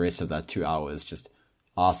the rest of that 2 hours just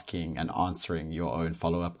asking and answering your own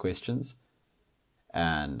follow-up questions.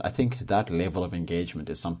 And I think that level of engagement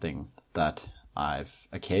is something that I've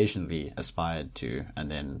occasionally aspired to,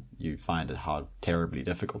 and then you find it how terribly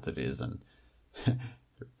difficult it is and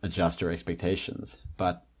adjust your expectations.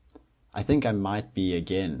 But I think I might be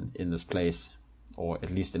again in this place, or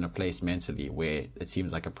at least in a place mentally where it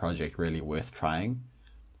seems like a project really worth trying.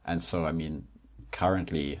 And so, I mean,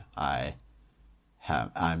 currently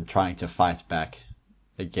I'm trying to fight back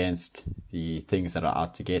against the things that are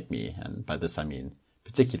out to get me. And by this, I mean,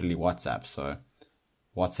 particularly WhatsApp. So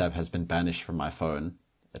WhatsApp has been banished from my phone,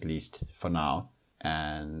 at least for now.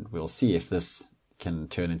 And we'll see if this can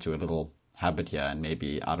turn into a little habit here. And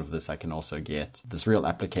maybe out of this, I can also get this real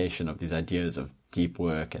application of these ideas of deep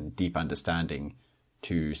work and deep understanding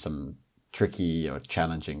to some tricky or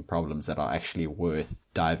challenging problems that are actually worth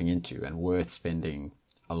diving into and worth spending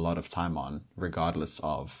a lot of time on, regardless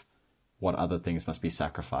of what other things must be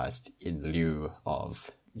sacrificed in lieu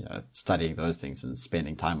of, you know, studying those things and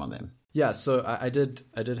spending time on them. Yeah, so I did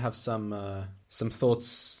have some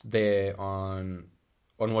thoughts there on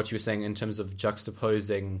what you were saying in terms of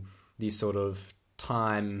juxtaposing the sort of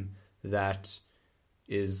time that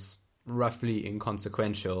is roughly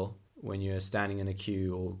inconsequential when you're standing in a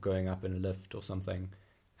queue or going up in a lift or something,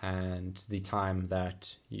 and the time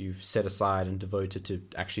that you've set aside and devoted to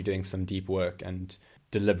actually doing some deep work and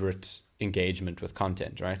deliberate engagement with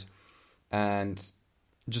content, right? And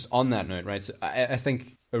just on that note, right, so I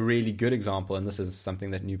think a really good example, and this is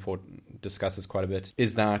something that Newport discusses quite a bit,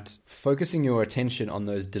 is that focusing your attention on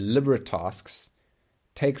those deliberate tasks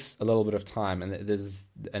takes a little bit of time, and there's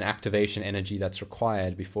an activation energy that's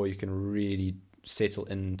required before you can really settle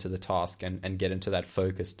into the task and get into that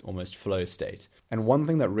focused, almost flow state. And one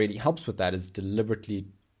thing that really helps with that is deliberately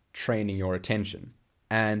training your attention.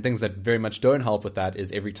 And things that very much don't help with that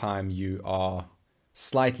is every time you are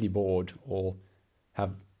slightly bored or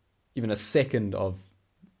have even a second of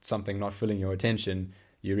something not filling your attention,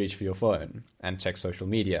 you reach for your phone and check social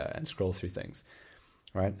media and scroll through things,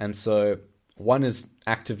 right? And so one is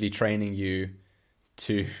actively training you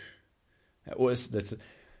to, or that's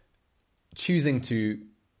choosing to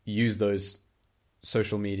use those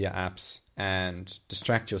social media apps and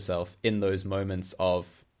distract yourself in those moments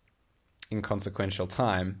of inconsequential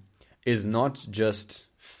time is not just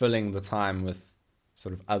filling the time with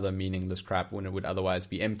sort of other meaningless crap when it would otherwise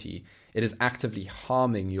be empty. It is actively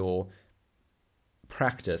harming your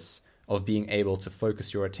practice of being able to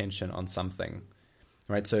focus your attention on something,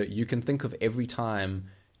 right? So you can think of every time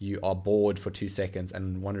you are bored for 2 seconds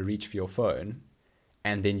and want to reach for your phone,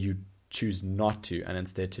 and then you choose not to, and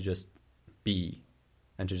instead to just be,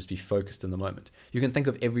 and to just be focused in the moment. You can think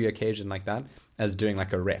of every occasion like that as doing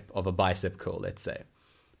like a rep of a bicep curl, let's say,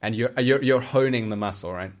 and you're honing the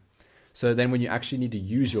muscle, right? So then when you actually need to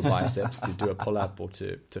use your biceps to do a pull-up or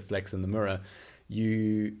to flex in the mirror,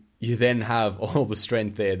 you then have all the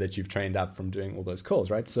strength there that you've trained up from doing all those curls,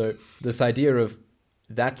 right? So this idea of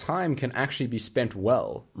that time can actually be spent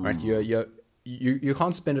well, right? You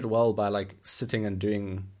can't spend it well by like sitting and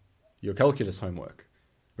doing your calculus homework,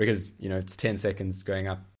 because, you know, it's 10 seconds going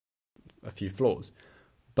up a few floors.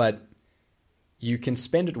 But you can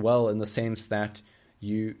spend it well in the sense that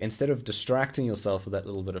you, instead of distracting yourself with that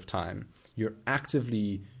little bit of time, you're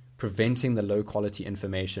actively preventing the low quality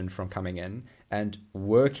information from coming in and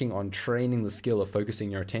working on training the skill of focusing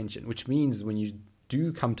your attention, which means when you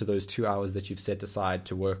do come to those 2 hours that you've set aside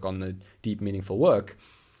to work on the deep, meaningful work,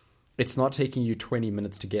 it's not taking you 20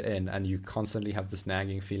 minutes to get in and you constantly have this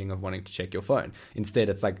nagging feeling of wanting to check your phone. Instead,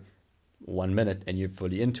 it's like 1 minute and you're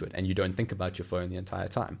fully into it and you don't think about your phone the entire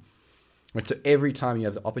time. Right? So every time you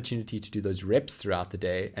have the opportunity to do those reps throughout the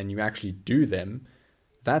day and you actually do them,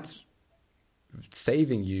 that's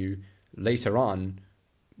saving you later on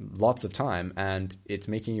lots of time, and it's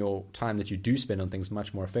making your time that you do spend on things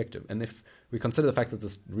much more effective. And if we consider the fact that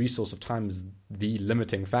this resource of time is the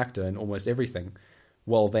limiting factor in almost everything,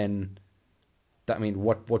 well then,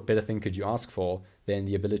 what better thing could you ask for than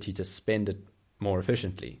the ability to spend it more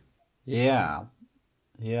efficiently? Yeah,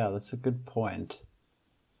 that's a good point.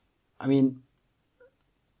 I mean,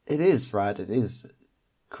 it is, right? It is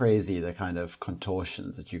crazy the kind of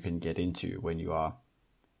contortions that you can get into when you are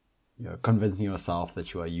convincing yourself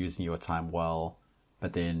that you are using your time well,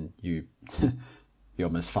 but then you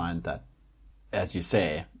almost find that, as you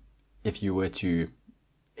say, if you were to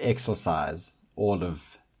exercise all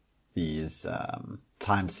of these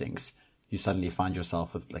time sinks, you suddenly find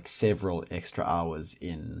yourself with like several extra hours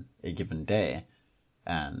in a given day,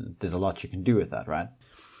 and there's a lot you can do with that, right?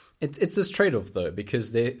 It's this trade-off though,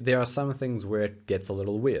 because there are some things where it gets a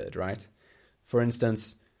little weird, right? For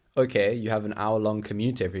instance, okay, you have an hour-long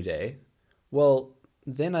commute every day. Well,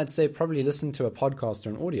 then I'd say probably listen to a podcast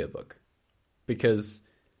or an audiobook, because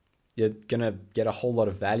you're going to get a whole lot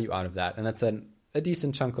of value out of that, and that's a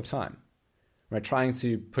decent chunk of time. Right? Trying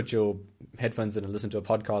to put your headphones in and listen to a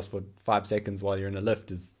podcast for 5 seconds while you're in a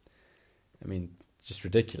lift is, just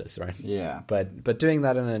ridiculous, right? Yeah. But doing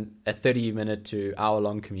that in a 30-minute to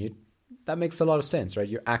hour-long commute, that makes a lot of sense, right?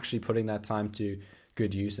 You're actually putting that time to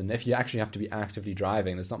good use, and if you actually have to be actively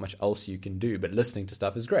driving, there's not much else you can do, but listening to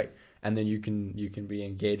stuff is great, and then you can be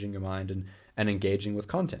engaging your mind and engaging with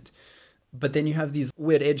content. But then you have these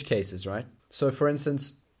weird edge cases, right? So for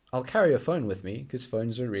instance, I'll carry a phone with me because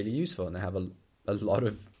phones are really useful, and they have a lot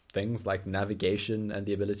of things like navigation and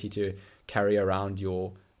the ability to carry around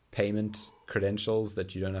your payment credentials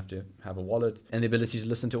that you don't have to have a wallet, and the ability to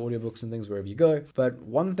listen to audiobooks and things wherever you go. But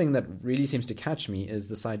one thing that really seems to catch me is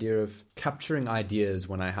this idea of capturing ideas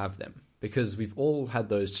when I have them, because we've all had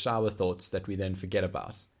those shower thoughts that we then forget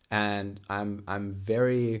about. And I'm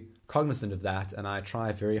very cognizant of that, and I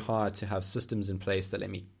try very hard to have systems in place that let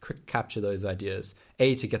me quick capture those ideas.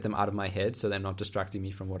 A, to get them out of my head so they're not distracting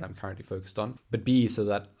me from what I'm currently focused on. But B, so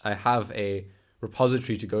that I have a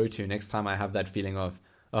repository to go to next time I have that feeling of,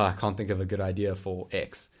 oh, I can't think of a good idea for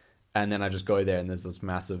X. And then I just go there and there's this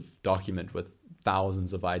massive document with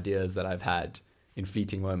thousands of ideas that I've had in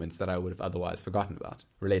fleeting moments that I would have otherwise forgotten about,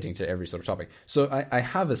 relating to every sort of topic. So I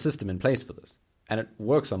have a system in place for this, and it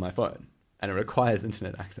works on my phone, and it requires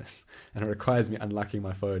internet access, and it requires me unlocking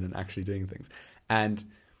my phone and actually doing things. And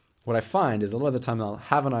what I find is a lot of the time I'll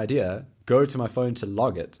have an idea, go to my phone to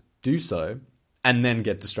log it, do so, and then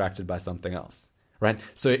get distracted by something else. Right?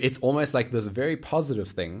 So it's almost like this very positive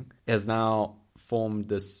thing has now formed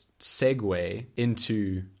this segue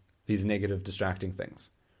into these negative, distracting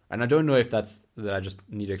things. And I don't know if that's that I just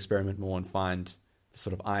need to experiment more and find the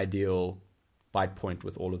sort of ideal bite point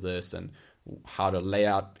with all of this, and how to lay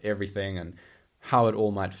out everything and how it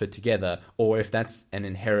all might fit together, or if that's an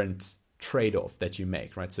inherent trade-off that you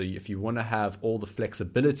make, right? So if you want to have all the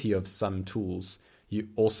flexibility of some tools, you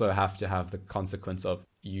also have to have the consequence of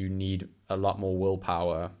you need a lot more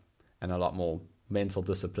willpower and a lot more mental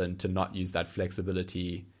discipline to not use that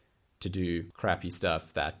flexibility to do crappy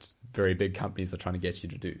stuff that very big companies are trying to get you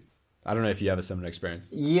to do. I don't know if you have a similar experience.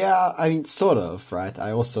 Yeah, I mean, sort of, right?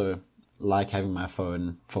 I also like having my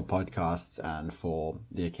phone for podcasts and for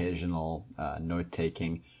the occasional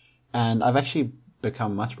note-taking. And I've actually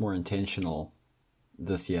become much more intentional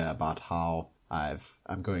this year about how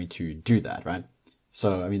I'm going to do that, right?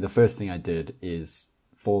 So, I mean, the first thing I did is,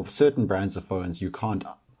 for certain brands of phones, you can't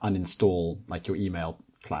uninstall like your email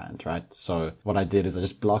client, right? So what I did is I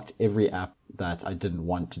just blocked every app that I didn't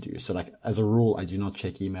want to do. So like, as a rule, I do not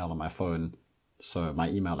check email on my phone. So my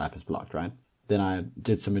email app is blocked, right? Then I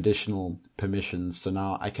did some additional permissions. So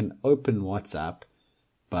now I can open WhatsApp,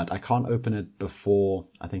 but I can't open it before,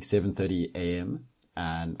 I think, 7:30 a.m.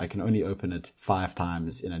 And I can only open it 5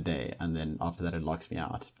 times in a day. And then after that, it locks me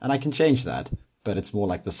out. And I can change that, but it's more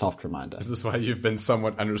like the soft reminder. Is this why you've been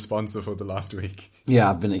somewhat unresponsive for the last week? Yeah,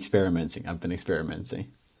 I've been experimenting.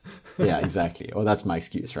 Yeah, exactly. Or that's my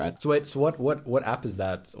excuse, right? So wait, so what app is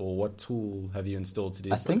that, or what tool have you installed to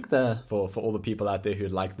do I think for all the people out there who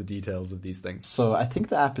like the details of these things? So I think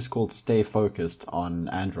the app is called Stay Focused on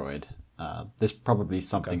Android. There's probably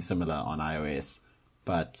something similar on iOS,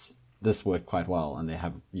 but this worked quite well, and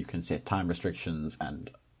you can set time restrictions and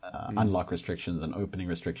unlock restrictions and opening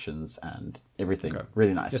restrictions and everything. Okay.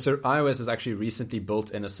 Really nice. Yeah, so iOS has actually recently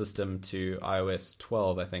built in a system to iOS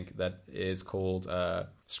 12, I think, that is called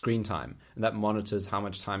Screen Time. And that monitors how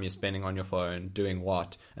much time you're spending on your phone, doing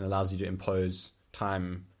what, and allows you to impose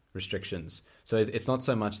time restrictions. So it's not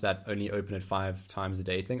so much that only open it 5 times a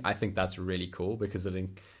day thing. I think that's really cool because it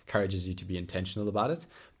encourages you to be intentional about it.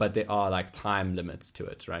 But there are like time limits to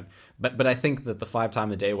it, right? But I think that the 5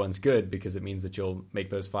 times a day one's good because it means that you'll make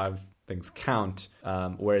those 5 things count.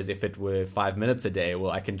 Whereas if it were 5 minutes a day,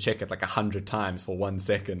 well, I can check it like 100 times for 1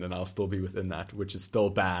 second and I'll still be within that, which is still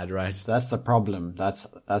bad, right? That's the problem. That's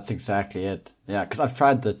exactly it. Yeah, because I've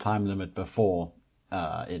tried the time limit before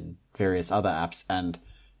in various other apps, and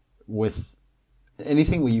with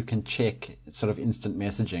anything where you can check sort of instant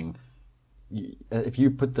messaging, if you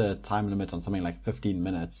put the time limit on something like 15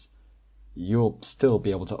 minutes, you'll still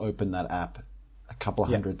be able to open that app a couple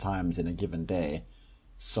hundred times in a given day.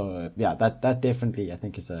 So yeah, that definitely I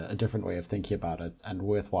think is a different way of thinking about it and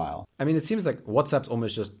worthwhile. I mean, it seems like WhatsApp's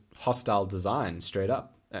almost just hostile design straight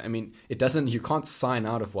up. I mean, you can't sign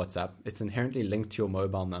out of WhatsApp. It's inherently linked to your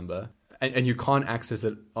mobile number. And you can't access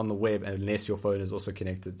it on the web unless your phone is also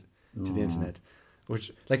connected to the internet.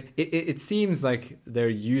 Which, like, it seems like they're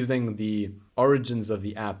using the origins of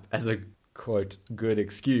the app as a, quote, good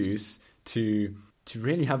excuse to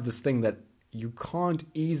really have this thing that you can't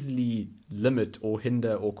easily limit or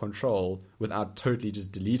hinder or control without totally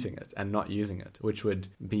just deleting it and not using it, which would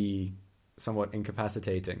be somewhat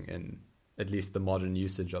incapacitating in at least the modern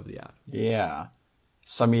usage of the app. Yeah.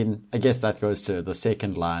 So, I mean, I guess that goes to the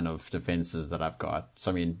second line of defenses that I've got. So,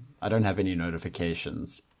 I mean, I don't have any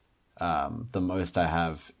notifications. The most I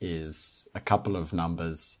have is a couple of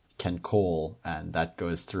numbers can call and that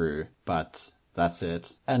goes through, but that's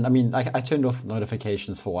it. And I mean, I turned off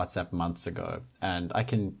notifications for WhatsApp months ago, and I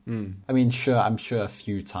can, I mean, I'm sure a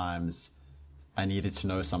few times I needed to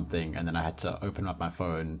know something and then I had to open up my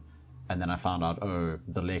phone. And then I found out, oh,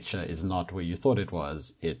 the lecture is not where you thought it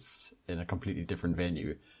was. It's in a completely different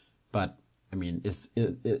venue. But, I mean,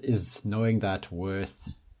 is knowing that worth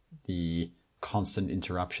the constant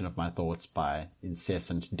interruption of my thoughts by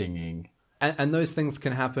incessant dinging? And those things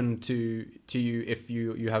can happen to you if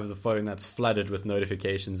you have the phone that's flooded with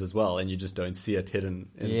notifications as well, and you just don't see it hidden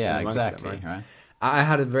in amongst exactly, them, right? I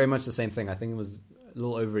had very much the same thing. I think it was a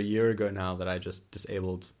little over a year ago now that I just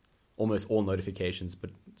disabled almost all notifications, but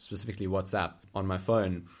specifically WhatsApp on my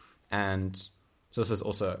phone. And so this is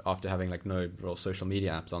also after having like no real social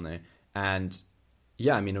media apps on there. And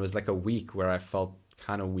yeah, I mean, it was like a week where I felt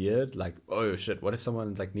kind of weird, like, oh shit, what if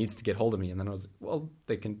someone like needs to get hold of me? And then I was, well,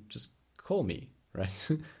 they can just call me, right?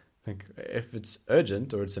 Like if it's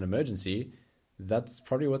urgent or it's an emergency, that's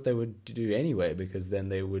probably what they would do anyway, because then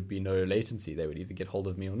there would be no latency. They would either get hold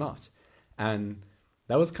of me or not. And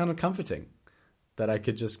that was kind of comforting, that I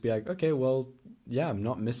could just be like, okay, well, yeah, I'm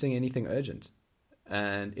not missing anything urgent.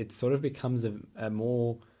 And it sort of becomes a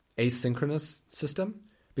more asynchronous system,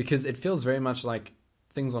 because it feels very much like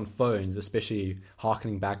things on phones, especially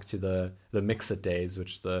harkening back to the Mixit days,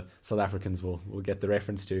 which the South Africans will get the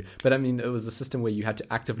reference to. But I mean, it was a system where you had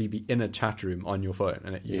to actively be in a chat room on your phone,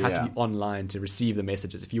 and you had to be online to receive the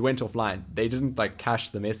messages. If you went offline, they didn't like cache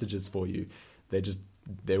the messages for you.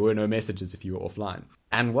 There were no messages if you were offline.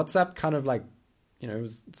 And WhatsApp kind of like, you know, it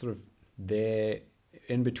was sort of there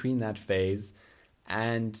in between that phase.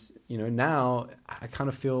 And, you know, now I kind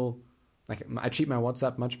of feel like I treat my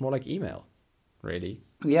WhatsApp much more like email, really.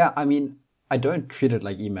 Yeah, I mean, I don't treat it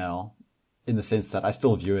like email in the sense that I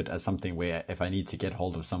still view it as something where if I need to get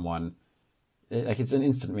hold of someone, like it's an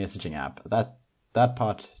instant messaging app. That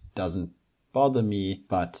part doesn't bother me,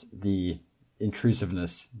 but the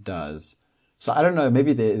intrusiveness does. So I don't know,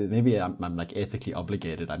 maybe I'm like ethically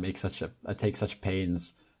obligated. I take such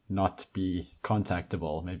pains not to be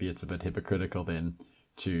contactable. Maybe it's a bit hypocritical then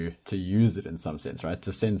to use it in some sense, right?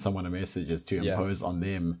 To send someone a message is to impose on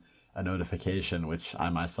them a notification, which I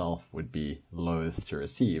myself would be loath to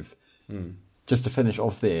receive. Just to finish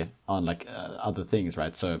off there on like other things,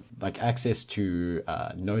 right? So like access to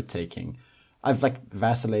note taking. I've like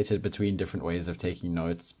vacillated between different ways of taking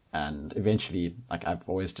notes, and eventually like I've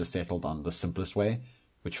always just settled on the simplest way,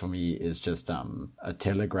 which for me is just a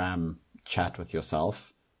Telegram chat with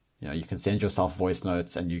yourself. You know, you can send yourself voice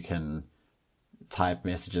notes and you can type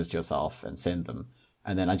messages to yourself and send them.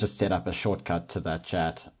 And then I just set up a shortcut to that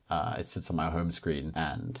chat. It sits on my home screen,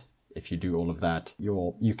 and if you do all of that,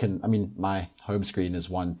 my home screen is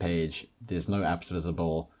one page. There's no apps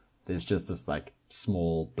visible. There's just this like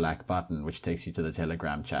small black button which takes you to the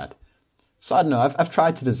Telegram chat. So I don't know. I've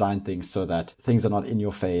tried to design things so that things are not in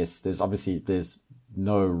your face. There's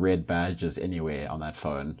no red badges anywhere on that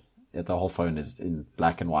phone. The whole phone is in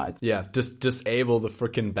black and white. Yeah, just disable the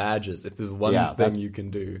frickin' badges if there's one thing you can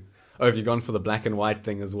do. Oh, have you gone for the black and white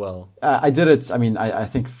thing as well? I did it. I mean, I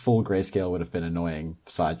think full grayscale would have been annoying,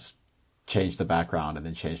 so I just changed the background and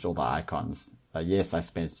then changed all the icons. yes, I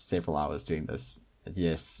spent several hours doing this.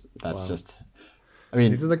 Yes, that's Wow. just, I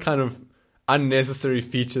mean, These are the kind of unnecessary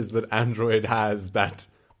features that Android has that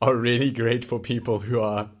are really great for people who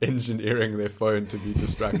are engineering their phone to be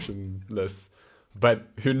distractionless, but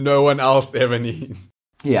who no one else ever needs.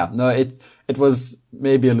 yeah, no, it was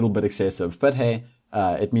maybe a little bit excessive, but hey,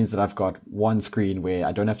 it means that I've got one screen where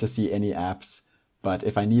I don't have to see any apps. But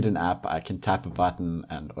if I need an app, I can tap a button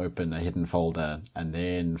and open a hidden folder and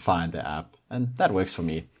then find the app. And that works for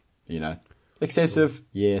me, you know. Excessive,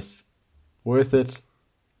 yes. Worth it,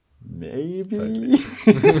 maybe. Totally.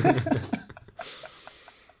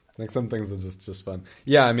 Like some things are just fun.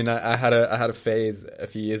 Yeah, I mean, I had a phase a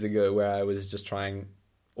few years ago where I was just trying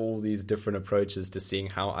all these different approaches to seeing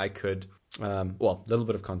how I could. Well, a little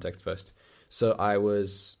bit of context first. So I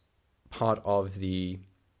was part of the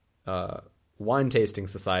wine tasting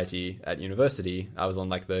society at university. I was on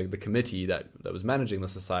like the committee that was managing the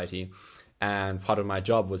society, and part of my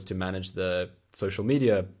job was to manage the social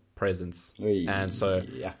media presence. And so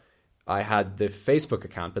yeah. I had the Facebook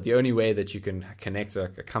account, but the only way that you can connect a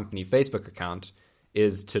company Facebook account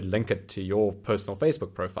is to link it to your personal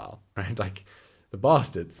Facebook profile, right? Like the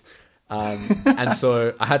bastards. And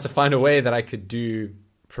so I had to find a way that I could do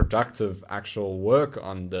productive actual work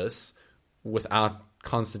on this without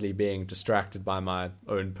constantly being distracted by my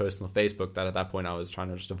own personal Facebook that at that point I was trying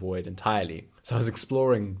to just avoid entirely. So I was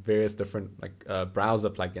exploring various different like browser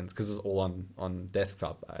plugins, because it's all on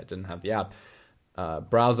desktop. I didn't have the app.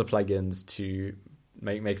 Browser plugins to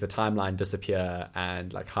make the timeline disappear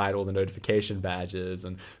and like hide all the notification badges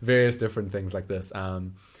and various different things like this.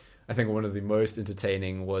 I think one of the most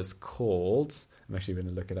entertaining was called, I'm actually going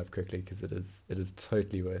to look it up quickly because it is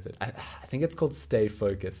totally worth it. I think it's called Stay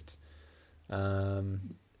Focused.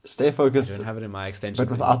 Stay focused. I don't have it in my extensions.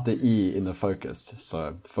 But without the E in the focused.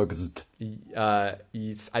 So focused.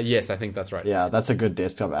 Yes, I think that's right. Yeah, that's a good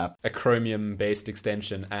desktop app. A Chromium based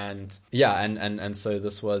extension. And yeah, and so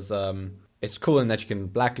this was, it's cool in that you can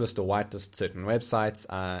blacklist or whitelist certain websites,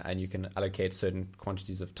 and you can allocate certain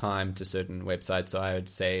quantities of time to certain websites. So I would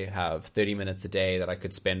say have 30 minutes a day that I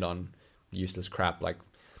could spend on useless crap like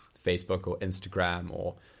Facebook or Instagram,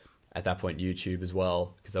 or at that point YouTube as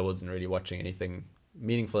well, because I wasn't really watching anything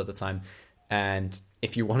meaningful at the time. And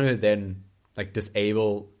if you want to then like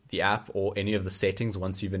disable the app or any of the settings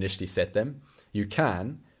once you've initially set them, you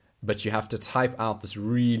can, but you have to type out this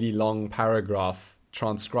really long paragraph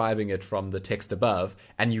transcribing it from the text above,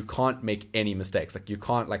 and you can't make any mistakes. Like you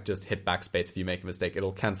can't like just hit backspace. If you make a mistake,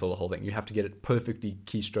 it'll cancel the whole thing. You have to get it perfectly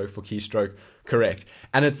keystroke for keystroke correct,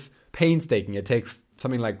 and it's painstaking. It takes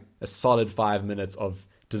something like a solid 5 minutes of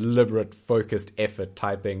deliberate focused effort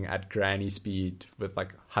typing at granny speed with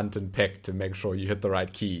like hunt and peck to make sure you hit the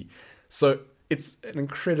right key. So it's an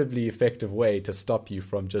incredibly effective way to stop you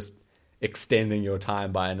from just extending your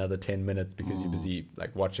time by another 10 minutes because you're busy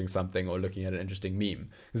like watching something or looking at an interesting meme.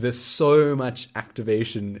 Because there's so much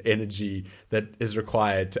activation energy that is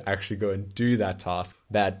required to actually go and do that task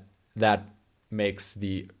that makes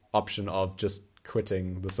the option of just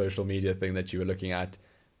quitting the social media thing that you were looking at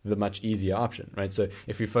the much easier option, right? So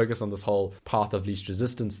if you focus on this whole path of least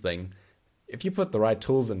resistance thing, if you put the right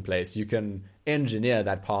tools in place, you can engineer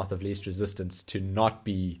that path of least resistance to not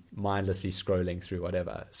be mindlessly scrolling through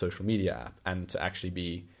whatever social media app, and to actually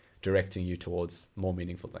be directing you towards more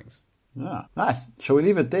meaningful things. Yeah, nice. Shall we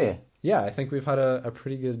leave it there? Yeah, I think we've had a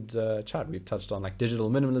pretty good chat. We've touched on like digital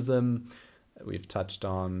minimalism. We've touched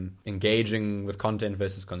on engaging with content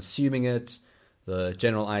versus consuming it, the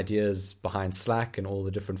general ideas behind Slack and all the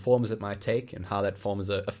different forms it might take, and how that forms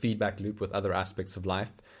a feedback loop with other aspects of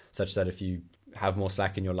life, such that if you have more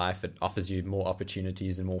Slack in your life, it offers you more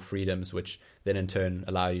opportunities and more freedoms, which then in turn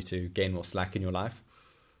allow you to gain more Slack in your life.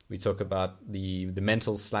 We talk about the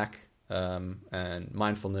mental Slack and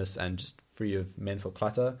mindfulness and just free of mental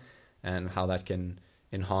clutter, and how that can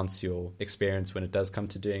enhance your experience when it does come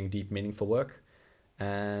to doing deep, meaningful work.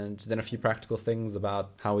 And then a few practical things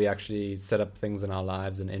about how we actually set up things in our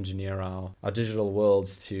lives and engineer our digital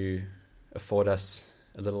worlds to afford us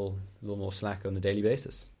a little more Slack on a daily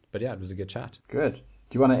basis. But yeah, it was a good chat. Good.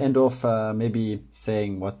 Do you want to end off maybe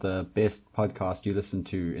saying what the best podcast you listened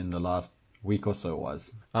to in the last week or so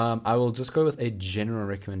was? I will just go with a general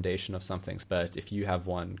recommendation of something, but if you have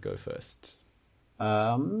one, go first.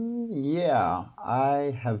 Yeah,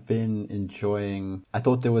 I have been enjoying, I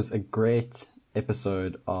thought there was a great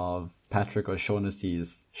episode of Patrick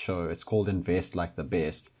O'Shaughnessy's show. It's called Invest Like the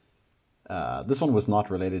Best. This one was not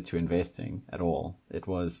related to investing at all. It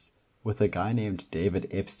was with a guy named David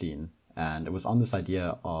Epstein, and it was on this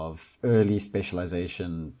idea of early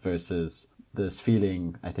specialization versus this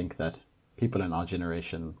feeling, I think, that people in our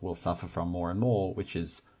generation will suffer from more and more, which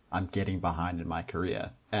is I'm getting behind in my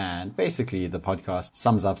career. And basically the podcast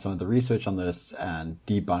sums up some of the research on this and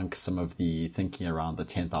debunks some of the thinking around the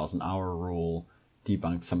 10,000 hour rule,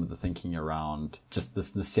 debunks some of the thinking around just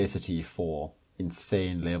this necessity for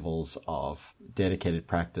insane levels of dedicated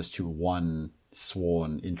practice to one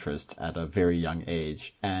sworn interest at a very young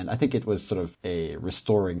age. And I think it was sort of a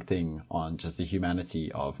restoring thing on just the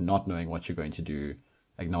humanity of not knowing what you're going to do,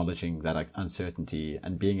 acknowledging that uncertainty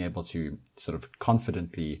and being able to sort of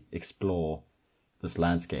confidently explore this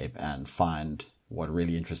landscape and find what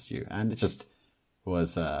really interests you. And it just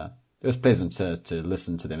was, it was pleasant to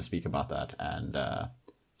listen to them speak about that, and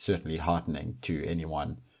certainly heartening to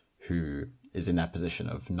anyone who is in that position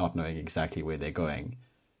of not knowing exactly where they're going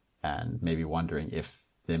and maybe wondering if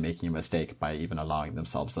they're making a mistake by even allowing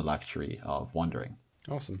themselves the luxury of wondering.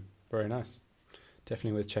 Awesome. Very nice.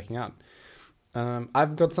 Definitely worth checking out.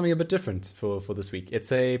 I've got something a bit different for this week.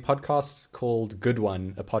 It's a podcast called Good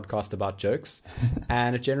One, a podcast about jokes.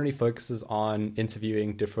 And it generally focuses on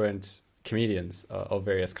interviewing different comedians of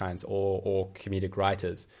various kinds or comedic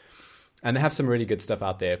writers. And they have some really good stuff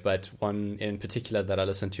out there. But one in particular that I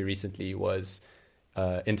listened to recently was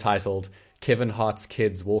entitled Kevin Hart's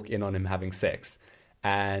Kids Walk In on Him Having Sex.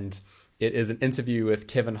 And it is an interview with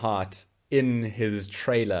Kevin Hart in his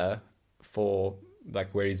trailer for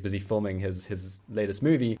like where he's busy filming his latest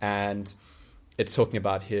movie. And it's talking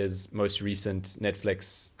about his most recent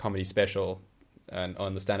Netflix comedy special and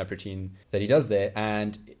on the stand-up routine that he does there.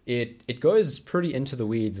 And it goes pretty into the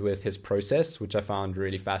weeds with his process, which I found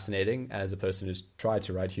really fascinating as a person who's tried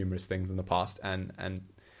to write humorous things in the past, and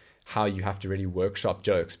how you have to really workshop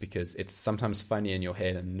jokes, because it's sometimes funny in your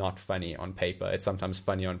head and not funny on paper. It's sometimes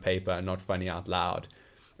funny on paper and not funny out loud.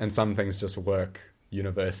 And some things just work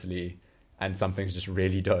universally and some things just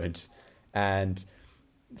really don't. And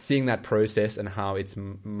seeing that process and how it's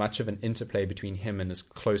much of an interplay between him and his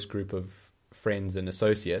close group of friends and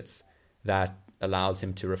associates that allows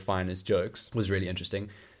him to refine his jokes was really interesting.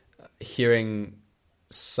 Hearing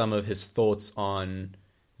some of his thoughts on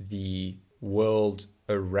the world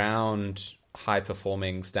around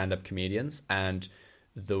high-performing stand-up comedians and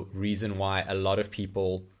the reason why a lot of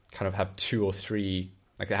people kind of have two or three,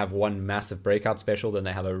 like they have one massive breakout special, then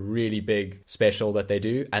they have a really big special that they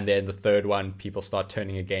do, and then the third one people start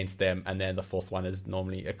turning against them, and then the fourth one is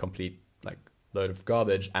normally a complete like load of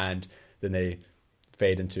garbage, and then they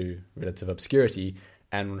fade into relative obscurity.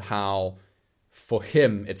 And how for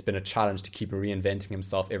him it's been a challenge to keep reinventing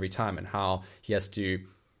himself every time, and how he has to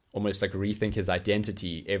almost like rethink his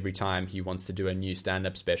identity every time he wants to do a new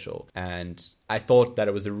stand-up special. And I thought that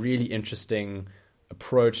it was a really interesting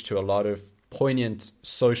approach to a lot of poignant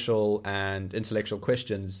social and intellectual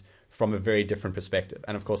questions from a very different perspective.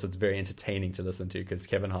 And of course, it's very entertaining to listen to because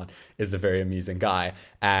Kevin Hart is a very amusing guy,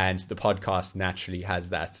 and the podcast naturally has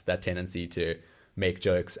that tendency to make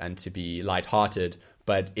jokes and to be lighthearted,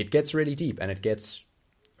 but it gets really deep and it gets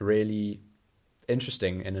really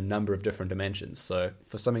interesting in a number of different dimensions. So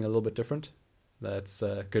for something a little bit different, that's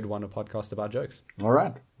a good one, a podcast about jokes. All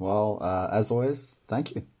right. Well, as always,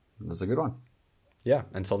 thank you. That's a good one. Yeah.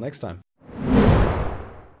 Until next time.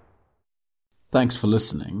 Thanks for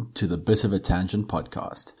listening to the Bit of a Tangent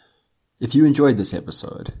podcast. If you enjoyed this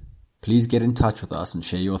episode, please get in touch with us and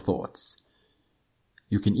share your thoughts.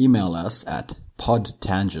 You can email us at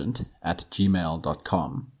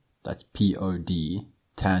podtangent@gmail.com. That's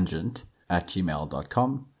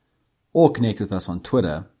podtangent@gmail.com, or connect with us on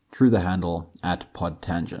Twitter through the handle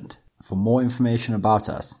 @podtangent. For more information about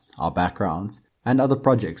us, our backgrounds, and other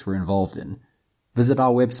projects we're involved in, visit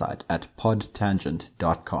our website at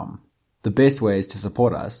podtangent.com. The best ways to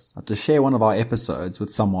support us are to share one of our episodes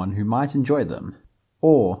with someone who might enjoy them,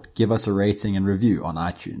 or give us a rating and review on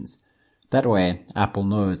iTunes. That way, Apple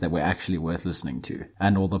knows that we're actually worth listening to,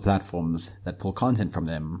 and all the platforms that pull content from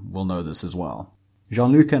them will know this as well.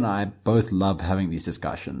 Jean-Luc and I both love having these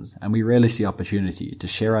discussions, and we relish the opportunity to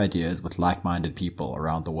share ideas with like-minded people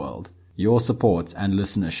around the world. Your support and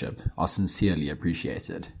listenership are sincerely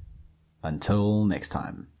appreciated. Until next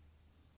time.